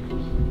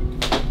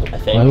 I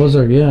think. Bibles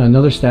are, yeah,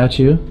 another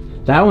statue.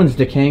 That one's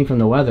decaying from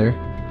the weather.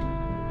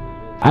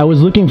 I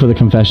was looking for the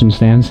confession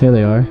stands. Here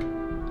they are.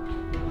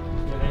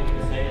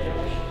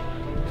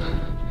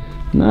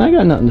 No, I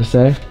got nothing to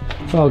say.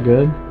 It's all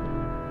good.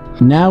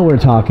 Now we're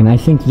talking. I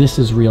think this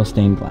is real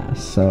stained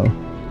glass, so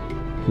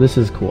this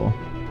is cool.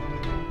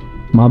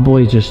 My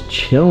boy's just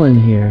chilling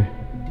here.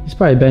 He's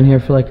probably been here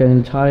for like an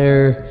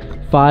entire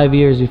 5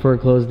 years before it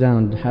closed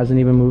down. Hasn't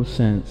even moved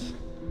since.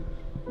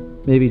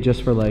 Maybe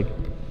just for like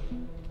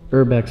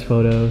urbex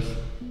photos.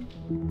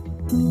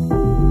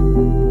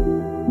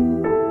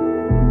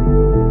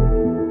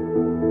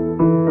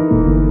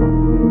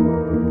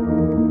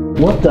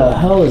 What the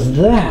hell is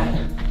that?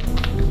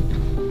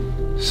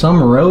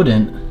 Some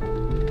rodent.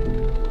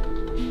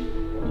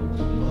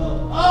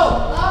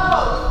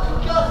 Oh,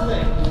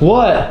 disgusting.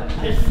 What?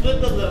 I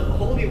slipped on the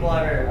holy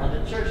water on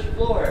the church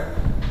floor.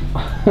 And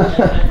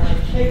I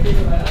kicked it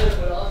with my other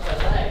foot off my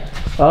leg.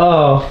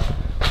 Oh.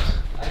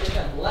 I think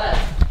I'm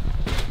blessed.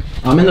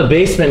 I'm in the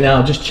basement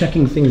now, just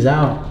checking things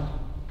out.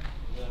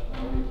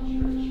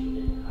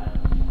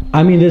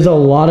 I mean, there's a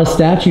lot of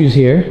statues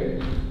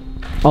here.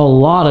 A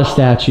lot of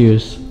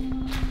statues.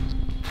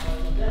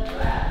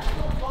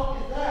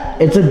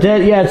 It's a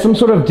dead, yeah, it's some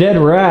sort of dead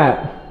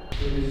rat.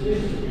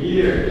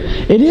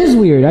 It is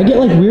weird. I get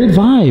like weird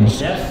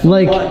vibes.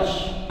 Like,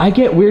 I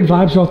get weird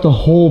vibes throughout the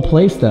whole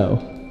place though.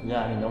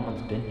 Yeah, I mean, no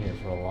one's been here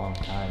for a long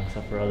time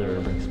except for other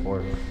urban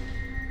sports.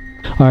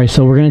 Alright,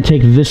 so we're gonna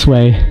take this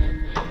way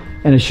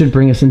and it should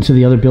bring us into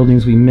the other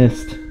buildings we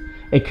missed.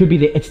 It could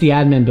be it's the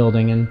admin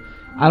building, and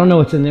I don't know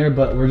what's in there,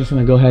 but we're just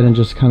gonna go ahead and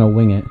just kind of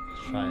wing it.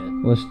 Try it.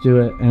 Let's do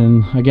it.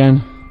 And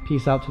again,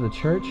 peace out to the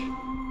church.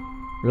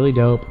 Really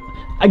dope.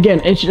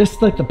 Again, it's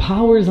just like the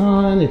power's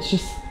on. It's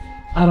just,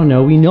 I don't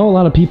know. We know a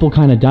lot of people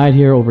kind of died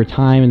here over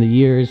time in the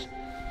years.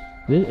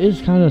 It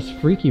is kind of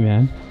freaky,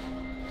 man.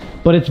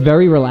 But it's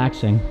very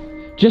relaxing.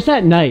 Just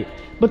at night.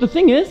 But the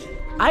thing is,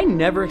 I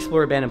never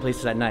explore abandoned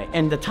places at night.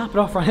 And to top it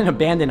off, we're on an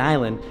abandoned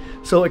island.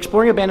 So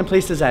exploring abandoned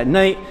places at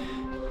night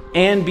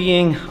and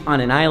being on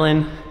an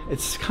island,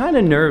 it's kind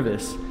of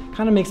nervous.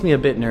 Kind of makes me a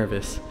bit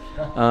nervous.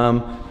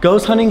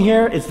 Ghost hunting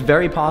here, it's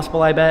very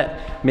possible, I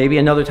bet. Maybe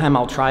another time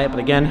I'll try it, but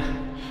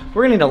again,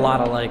 we're gonna need a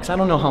lot of likes. I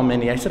don't know how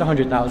many. I said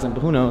 100,000,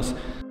 but who knows?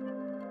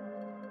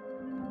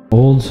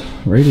 Old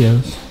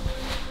radios.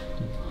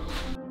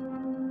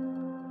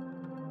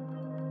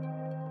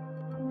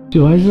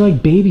 Dude, why is there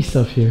like baby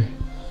stuff here?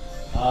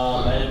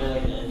 I didn't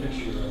like the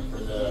infantry room for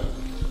the...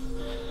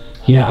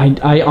 Yeah,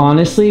 I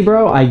honestly,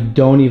 bro, I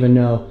don't even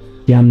know.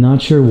 Yeah, I'm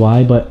not sure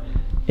why, but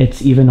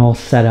it's even all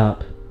set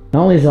up.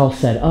 Not only is it all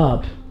set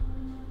up,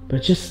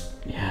 but just,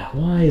 yeah,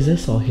 why is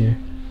this all here?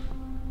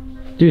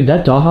 Dude,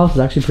 that dollhouse is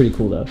actually pretty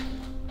cool though.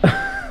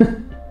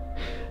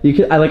 You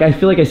could, I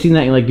feel like I've seen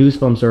that in like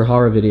Goosebumps or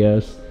horror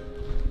videos.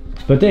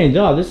 But dang,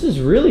 dog, this is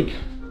really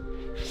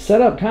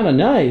set up kind of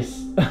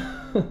nice.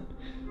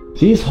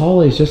 These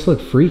hallways just look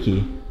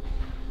freaky.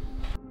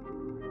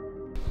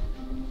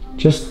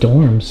 Just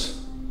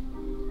dorms.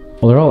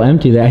 Well, they're all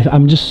empty.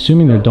 I'm just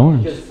assuming they're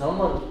dorms.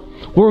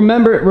 Well,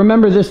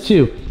 remember this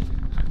too.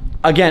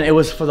 Again, it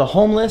was for the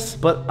homeless,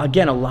 but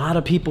again, a lot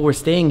of people were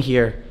staying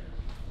here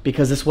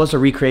because this was a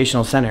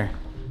recreational center.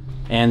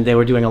 And they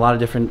were doing a lot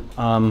of different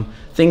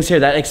things here.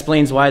 That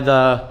explains why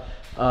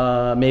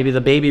maybe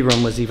the baby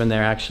room was even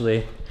there,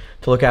 actually,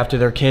 to look after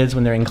their kids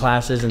when they're in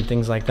classes and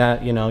things like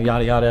that, you know,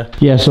 yada yada.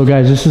 Yeah, so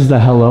guys, this is the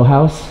Hello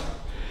House.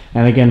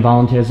 And again,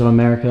 Volunteers of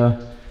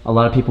America. A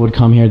lot of people would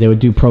come here. They would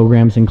do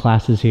programs and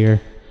classes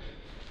here.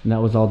 And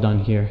that was all done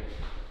here.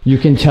 You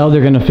can tell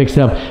they're gonna fix it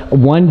up.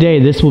 One day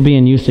this will be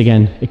in use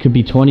again. It could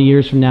be 20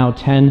 years from now,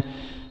 10,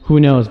 who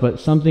knows, but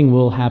something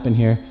will happen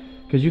here.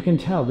 Because you can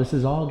tell this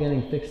is all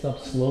getting fixed up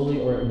slowly,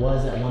 or it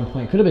was at one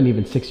point. Could have been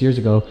even 6 years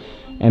ago.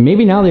 And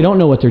maybe now they don't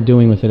know what they're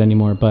doing with it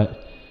anymore,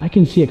 but I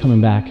can see it coming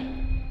back.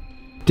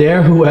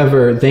 Dare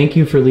whoever, thank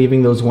you for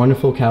leaving those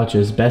wonderful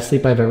couches. Best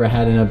sleep I've ever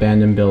had in an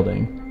abandoned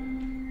building.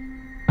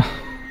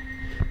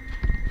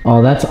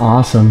 Oh, that's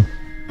awesome.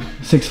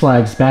 Six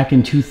Flags back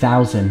in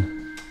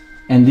 2000.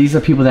 And these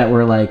are people that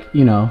were like,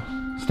 you know,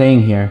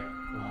 staying here.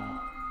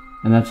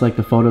 And that's like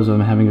the photos of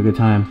them having a good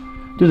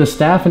time. Dude, the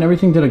staff and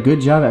everything did a good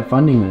job at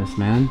funding this,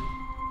 man.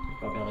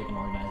 Probably like an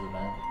organized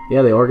event.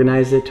 Yeah, they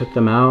organized it, took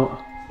them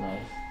out. It's nice.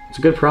 It's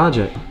a good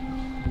project.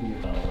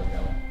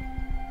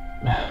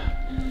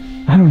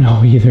 I don't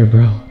know either,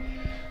 bro.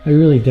 I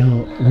really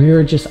don't.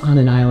 We're just on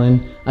an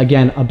island,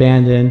 again,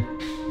 abandoned,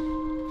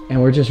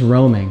 and we're just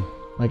roaming.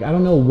 Like, I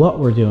don't know what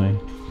we're doing.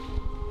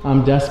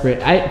 I'm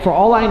desperate. For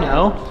all I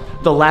know,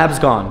 the lab's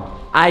gone.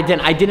 I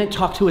didn't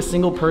talk to a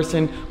single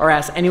person or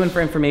ask anyone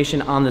for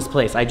information on this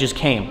place. I just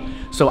came.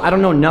 So I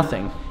don't know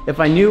nothing. If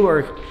I knew,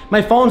 or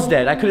my phone's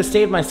dead, I could have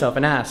saved myself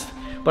and asked.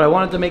 But I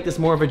wanted to make this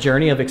more of a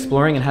journey of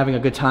exploring and having a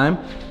good time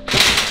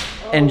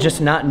and just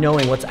not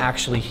knowing what's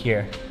actually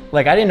here.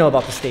 Like, I didn't know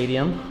about the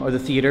stadium or the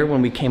theater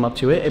when we came up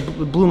to it.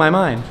 It blew my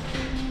mind.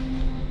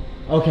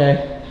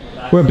 Okay,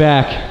 we're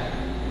back.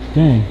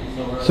 Dang.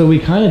 So we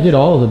kind of did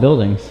all of the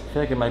buildings. I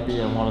feel like it might be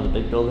in one of the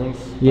big buildings.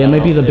 Yeah, it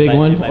might be the big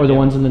one or the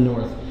ones in the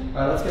north. All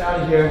right, let's get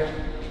out of here.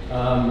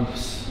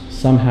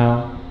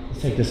 Somehow,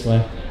 let's take this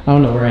way. I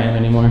don't know where I am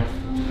anymore.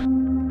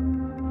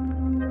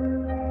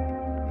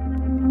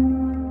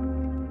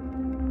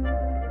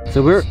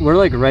 So we're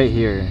like right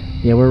here.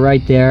 Yeah, we're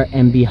right there,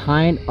 and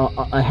behind,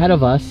 ahead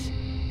of us,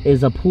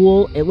 is a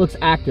pool. It looks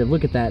active.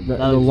 Look at that.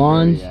 The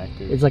lawns.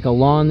 It's like a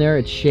lawn there.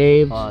 It's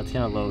shaved. Oh, it's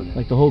gonna load.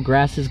 Like the whole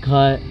grass is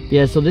cut.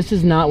 Yeah. So this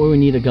is not where we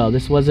need to go.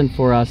 This wasn't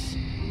for us.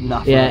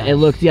 Not for us. It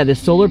looks. Yeah. The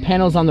solar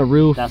panels on the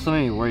roof. That's what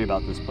made me worry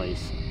about this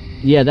place.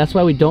 Yeah. That's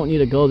why we don't need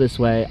to go this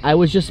way. I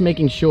was just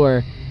making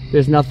sure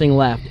there's nothing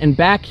left. And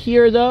back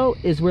here though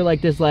is where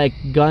like there's like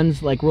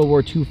guns, like World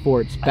War II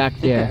forts back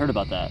there. I heard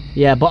about that.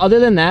 Yeah. But other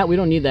than that, we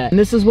don't need that. And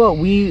this is what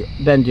we've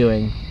been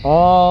doing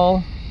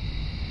all.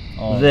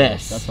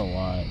 This. That's a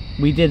lot.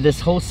 We did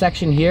this whole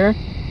section here.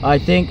 I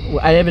think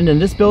I haven't in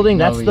this building.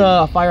 That's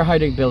the fire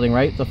hydrant building,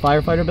 right? The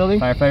firefighter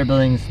building? Firefighter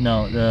buildings,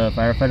 no. The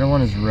firefighter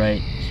one is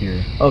right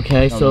here.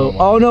 Okay, so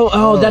oh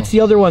no, that's the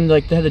other one,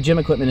 like they had the gym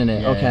equipment in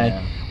it. Yeah, okay.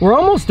 Yeah. We're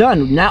almost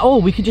done. Now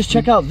we could just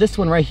check out this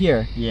one right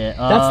here. Yeah.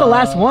 That's the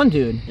last one,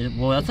 dude.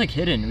 Well, that's like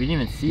hidden. We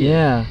didn't even see it.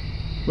 Yeah.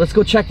 Let's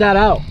go check that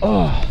out.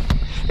 Oh.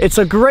 It's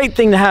a great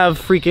thing to have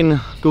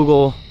freaking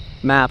Google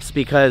Maps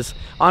because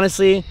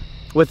honestly,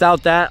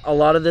 without that, a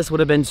lot of this would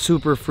have been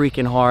super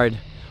freaking hard.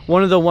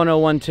 One of the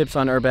 101 tips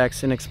on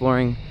urbex and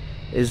exploring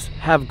is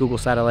have Google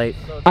Satellite.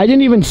 I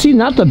didn't even see,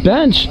 not the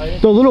bench,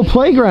 the little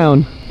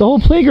playground. The whole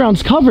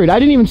playground's covered. I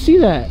didn't even see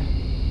that.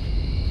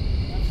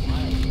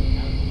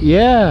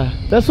 Yeah,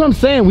 that's what I'm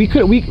saying. We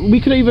could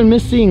have even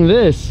missed seeing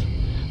this.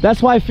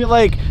 That's why I feel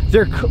like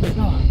they're,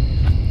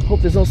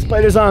 hope there's no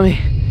spiders on me.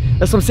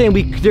 That's what I'm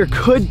saying. There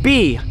could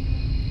be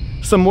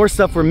some more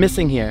stuff we're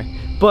missing here,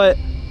 but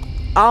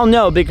I'll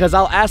know because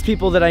I'll ask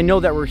people that I know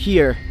that were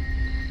here,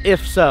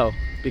 if so,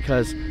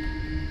 because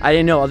I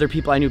didn't know other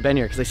people I knew been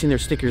here because I seen their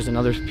stickers and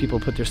other people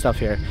put their stuff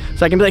here.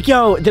 So I can be like,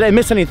 yo, did I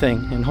miss anything?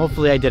 And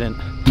hopefully I didn't.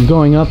 I'm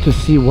going up to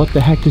see what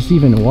the heck this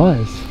even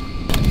was.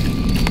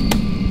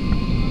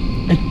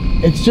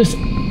 It's just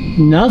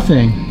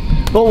nothing.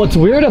 But what's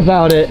weird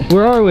about it,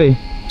 where are we?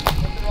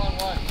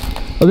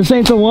 Oh, this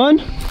ain't the one?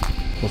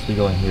 Supposed to be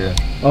going here.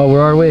 Oh, where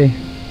are we?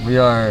 We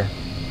are...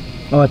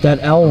 Oh, at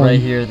that L one. Right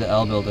here, the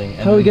L building.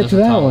 How do we get to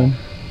that one?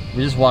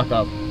 We just walk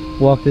up.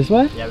 Walk this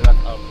way? Yeah, we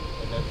walk up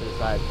and then to the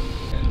side.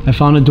 I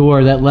found a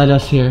door that led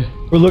us here.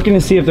 We're looking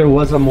to see if there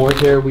was a morgue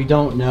here. We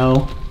don't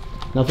know.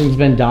 Nothing's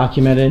been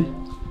documented.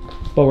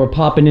 But we're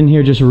popping in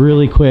here just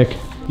really quick.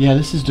 Yeah,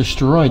 this is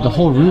destroyed. The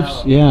whole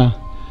roof's... Yeah.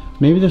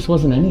 Maybe this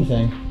wasn't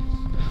anything.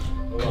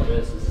 What about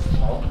this? Is this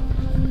tunnel?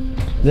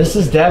 This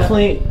is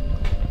definitely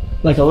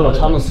like a little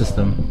tunnel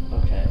system.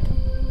 Okay.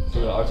 So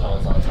there are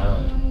tunnels on this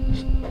island.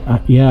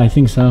 Yeah, I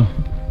think so.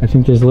 I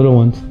think there's little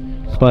ones.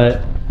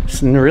 But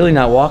it's really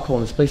not walkable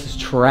and this place is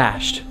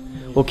trashed.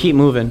 We'll keep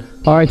moving.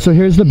 All right, so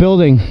here's the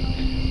building.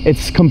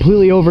 It's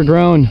completely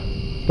overgrown,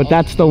 but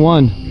that's the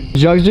one.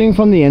 Judging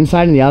from the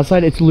inside and the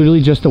outside, it's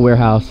literally just a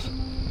warehouse.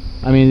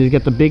 I mean, they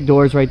got the big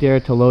doors right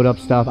there to load up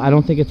stuff. I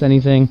don't think it's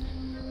anything,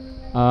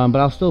 but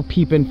I'll still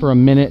peep in for a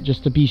minute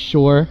just to be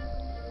sure.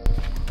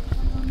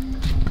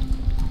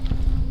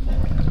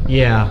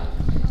 Yeah.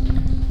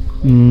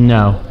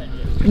 No.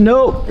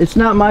 Nope, it's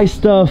not my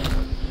stuff.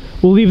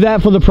 We'll leave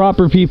that for the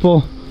proper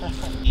people.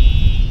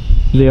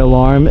 The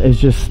alarm is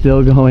just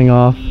still going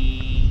off.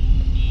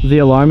 The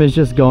alarm is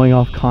just going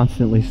off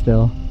constantly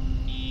still.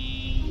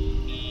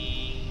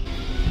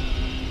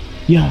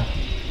 Yeah.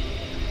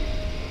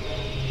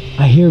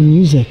 I hear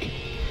music.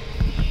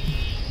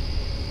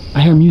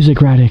 I hear music,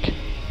 Radic.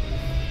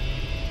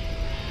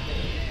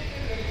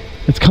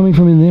 It's coming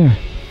from in there.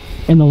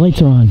 And the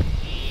lights are on.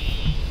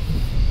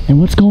 And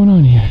what's going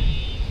on here?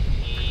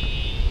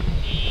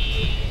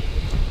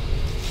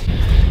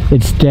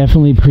 It's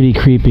definitely pretty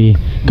creepy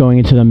going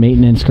into the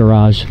maintenance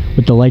garage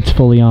with the lights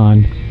fully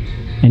on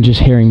and just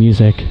hearing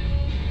music.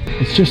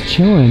 It's just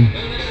chilling.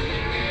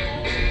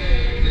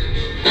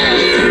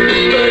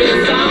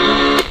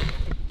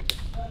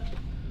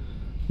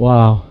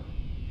 Wow.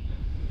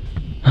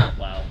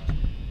 Wow.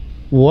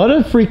 What a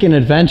freaking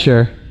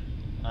adventure.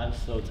 I'm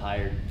so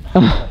tired.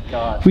 Oh my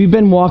God. We've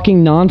been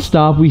walking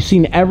non-stop. We've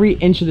seen every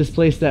inch of this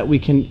place that we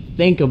can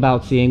think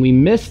about seeing. We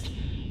missed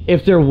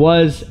if there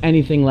was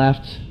anything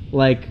left,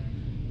 like,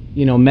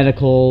 you know,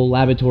 medical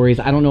laboratories.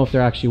 I don't know if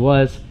there actually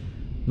was.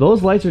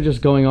 Those lights are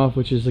just going off,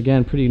 which is,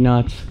 again, pretty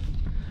nuts.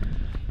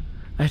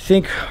 I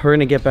think we're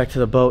gonna get back to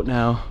the boat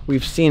now.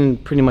 We've seen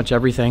pretty much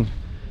everything.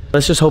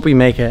 Let's just hope we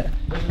make it.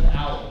 There's an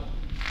owl.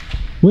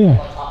 Where?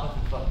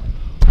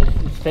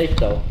 It's fake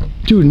though.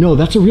 Dude, no,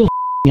 that's a real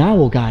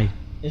owl, guy.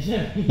 Is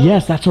it?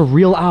 Yes, that's a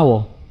real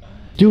owl.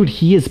 Dude,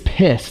 he is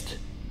pissed.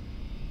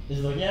 Is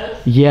he looking at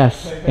us?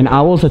 Yes, and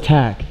owls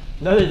attack.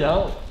 No, they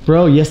don't.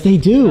 Bro, yes they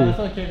do. No, this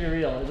one can't be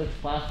real. It looks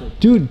plastic.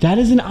 Dude, that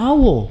is an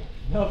owl.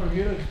 No, from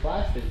here it looks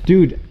plastic.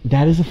 Dude,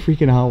 that is a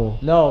freaking owl.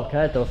 No, can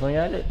I throw something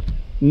at it?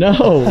 No.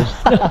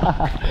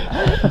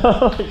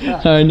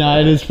 Alright, nah,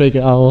 it is fake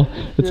owl.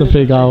 It's a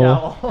fake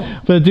owl.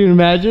 But dude,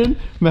 imagine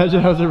how it's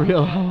a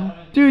real owl.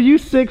 Dude, you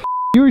sick f.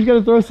 You were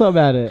gonna throw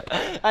something at it.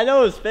 I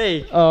know it was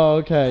fake. Oh,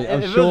 okay. If I'm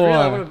it was sure.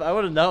 real, I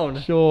would have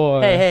known.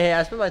 Sure. Hey,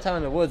 I spent my time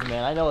in the woods,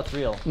 man. I know it's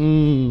real.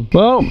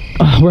 Well,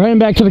 we're heading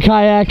back to the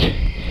kayak.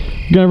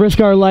 Gonna risk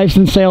our lives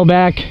and sail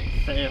back.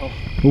 Sail.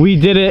 We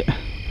did it.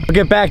 I'll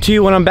get back to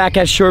you when I'm back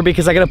at shore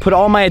because I gotta put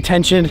all my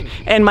attention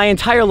and my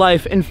entire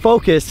life and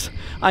focus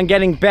on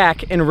getting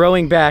back and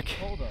rowing back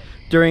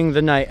during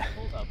the night.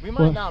 Hold up. We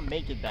might not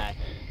make it back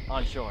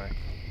on shore.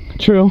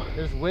 True.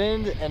 There's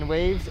wind and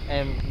waves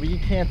and we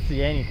can't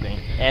see anything.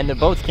 And the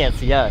boats can't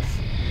see us.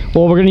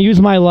 Well, we're gonna use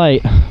my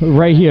light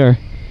right here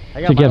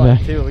to get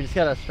back too. We just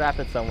gotta strap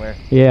it somewhere.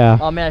 Yeah.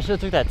 Oh man, I should have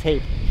took that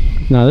tape.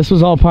 No, this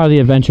was all part of the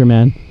adventure,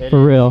 man.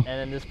 For real. And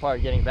then this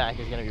part getting back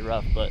is gonna be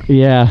rough, but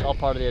yeah, it's all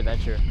part of the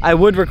adventure. I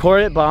would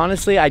record it, but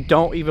honestly, I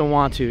don't even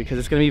want to because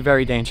it's gonna be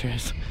very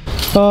dangerous.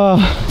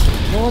 An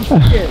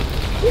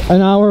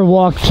hour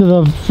walk to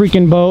the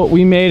freaking boat.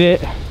 We made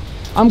it.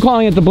 I'm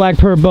calling it the Black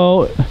Pearl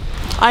boat.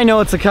 I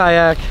know it's a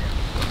kayak.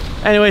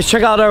 Anyways,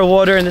 check out our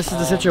water, and this is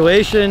the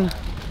situation.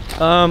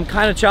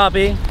 Kind of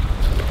choppy,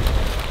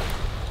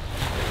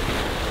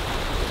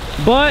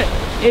 but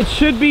it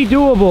should be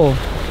doable.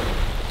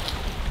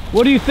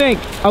 What do you think?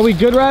 Are we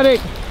good,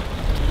 Radic?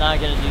 I'm not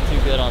gonna do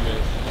too good on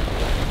this.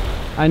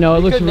 I know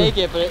it looks. We could make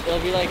it, but it'll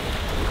be like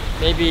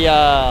maybe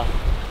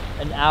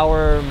an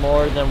hour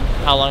more than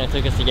how long it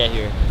took us to get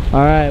here.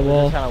 All right,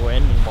 well. This kind of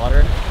wind and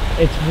water.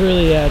 It's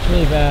really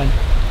bad.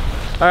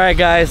 All right,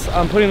 guys,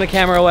 I'm putting the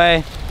camera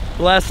away.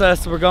 Bless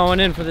us, we're going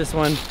in for this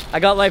one. I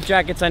got life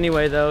jackets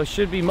anyway, though.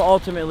 Should be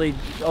ultimately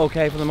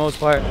okay for the most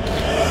part.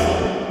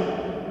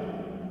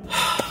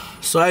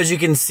 So as you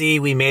can see,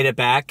 we made it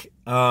back.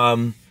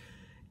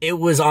 It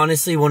was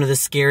honestly one of the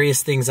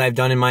scariest things I've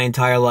done in my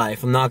entire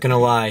life. I'm not gonna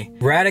lie.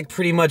 Radek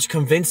pretty much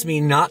convinced me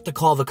not to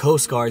call the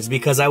Coast Guards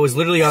because I was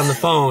literally on the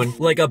phone,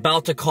 like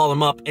about to call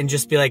them up and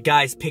just be like,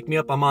 guys, pick me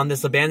up. I'm on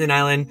this abandoned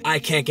island. I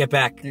can't get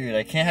back. Dude,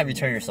 I can't have you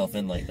turn yourself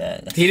in like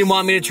that. He didn't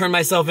want me to turn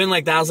myself in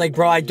like that. I was like,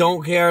 bro, I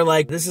don't care.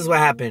 Like, this is what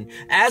happened.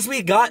 As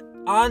we got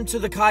onto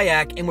the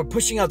kayak and we're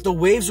pushing out, the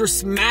waves were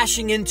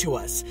smashing into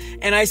us.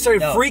 And I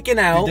started freaking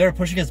out. Dude, they were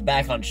pushing us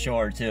back on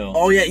shore too.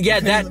 Oh yeah,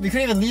 we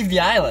couldn't even leave the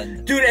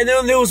island. Dude, and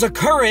then there was a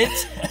current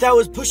that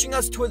was pushing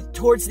us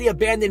towards the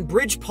abandoned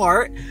bridge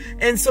part.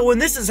 And so when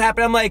this is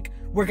happening, I'm like,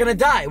 we're gonna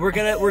die. We're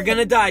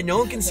gonna die. No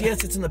one can see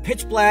us. It's in the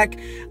pitch black.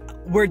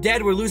 We're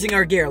dead. We're losing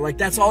our gear. Like,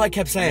 that's all I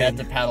kept saying. We had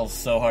to paddle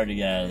so hard to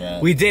get out of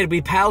that. We did.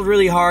 We paddled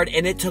really hard,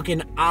 and it took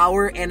an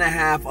hour and a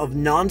half of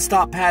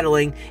non-stop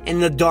paddling in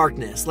the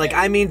darkness. Like,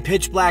 I mean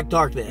pitch black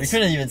darkness. We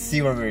couldn't even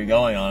see where we were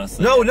going,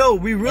 honestly. No,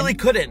 we really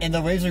couldn't. And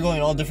the waves were going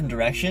in all different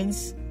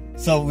directions.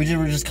 So we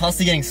were just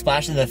constantly getting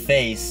splashed in the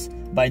face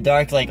by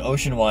dark, like,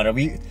 ocean water.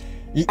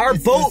 Our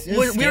boat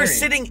was we were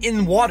sitting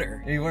in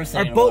water. We were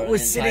sitting Our boat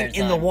was sitting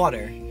in the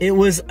water. It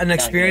was an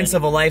experience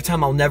of a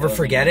lifetime. I'll never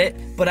forget it.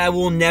 But I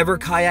will never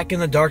kayak in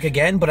the dark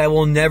again. But I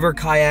will never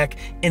kayak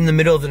in the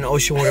middle of an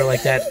ocean water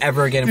like that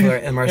ever again for the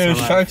rest of my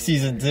life. Shark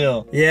season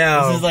too.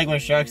 Yeah. This is like when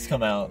sharks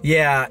come out.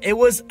 Yeah. It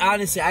was,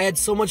 honestly, I had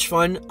so much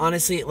fun.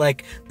 Honestly,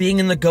 like being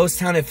in the ghost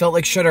town, it felt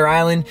like Shutter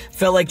Island,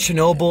 felt like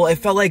Chernobyl, it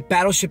felt like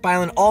Battleship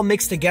Island, all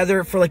mixed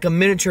together for like a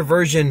miniature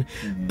version.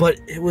 But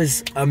it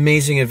was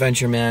amazing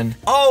adventure, man.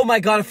 Oh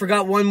my God, I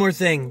forgot one more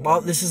thing.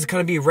 Well, this is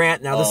gonna be a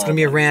rant now. This is gonna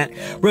be a rant.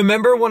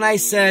 Remember when I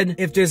said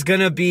if there's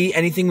gonna be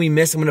anything we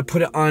miss, I'm gonna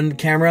put it on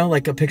camera,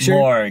 like a picture?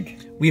 Morgue.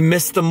 We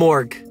missed the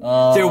morgue.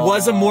 There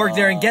was a morgue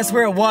there, and guess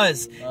where it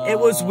was? It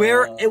was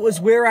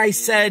where I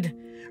said,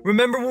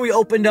 remember when we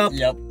opened up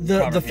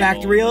the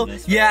factory?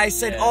 Yeah, I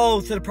said,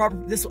 oh, to the proper,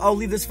 I'll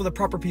leave this for the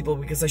proper people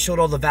because I showed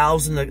all the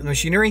valves and the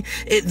machinery.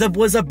 There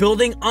was a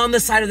building on the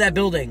side of that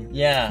building.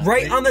 Yeah.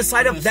 Right on the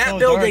side of that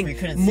building. Dark, we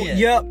couldn't see it.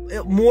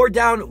 Yep, more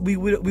down, we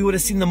would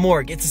have seen the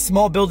morgue. It's a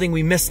small building,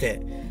 we missed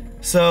it.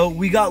 So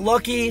we got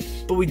lucky,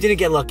 but we didn't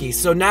get lucky.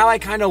 So now I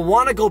kind of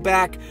want to go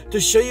back to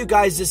show you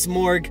guys this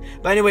morgue.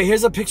 But anyway,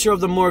 here's a picture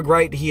of the morgue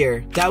right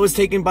here. That was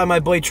taken by my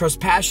boy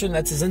Trust Passion.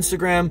 That's his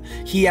Instagram.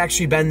 He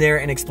actually been there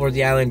and explored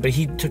the island, but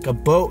he took a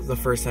boat the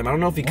first time. I don't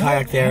know if he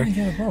kayaked there. How did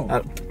he get a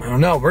boat? I don't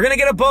know. We're gonna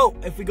get a boat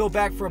if we go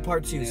back for a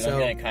part 2. Dude, so I'm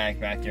gonna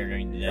kayak back there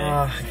during the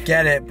day.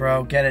 Get it,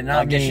 bro. Get it. Not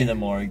I'll me. get you the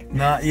morgue.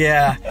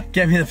 Yeah.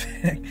 Get me the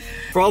pic.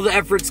 For all the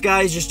efforts,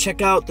 guys, just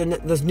check out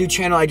the new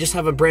channel. I just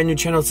have a brand new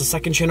channel. It's the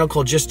second channel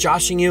called Just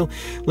Joshing You.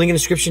 Link in the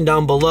description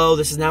down below.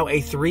 This is now a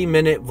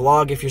 3-minute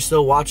vlog. If you're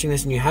still watching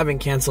this and you haven't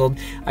canceled,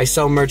 I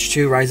sell merch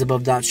too,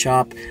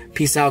 riseabove.shop.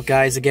 Peace out,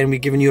 guys. Again,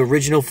 we've given you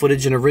original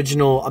footage and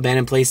original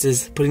abandoned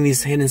places, putting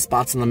these hidden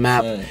spots on the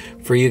map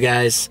for you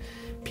guys.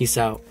 Peace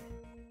out.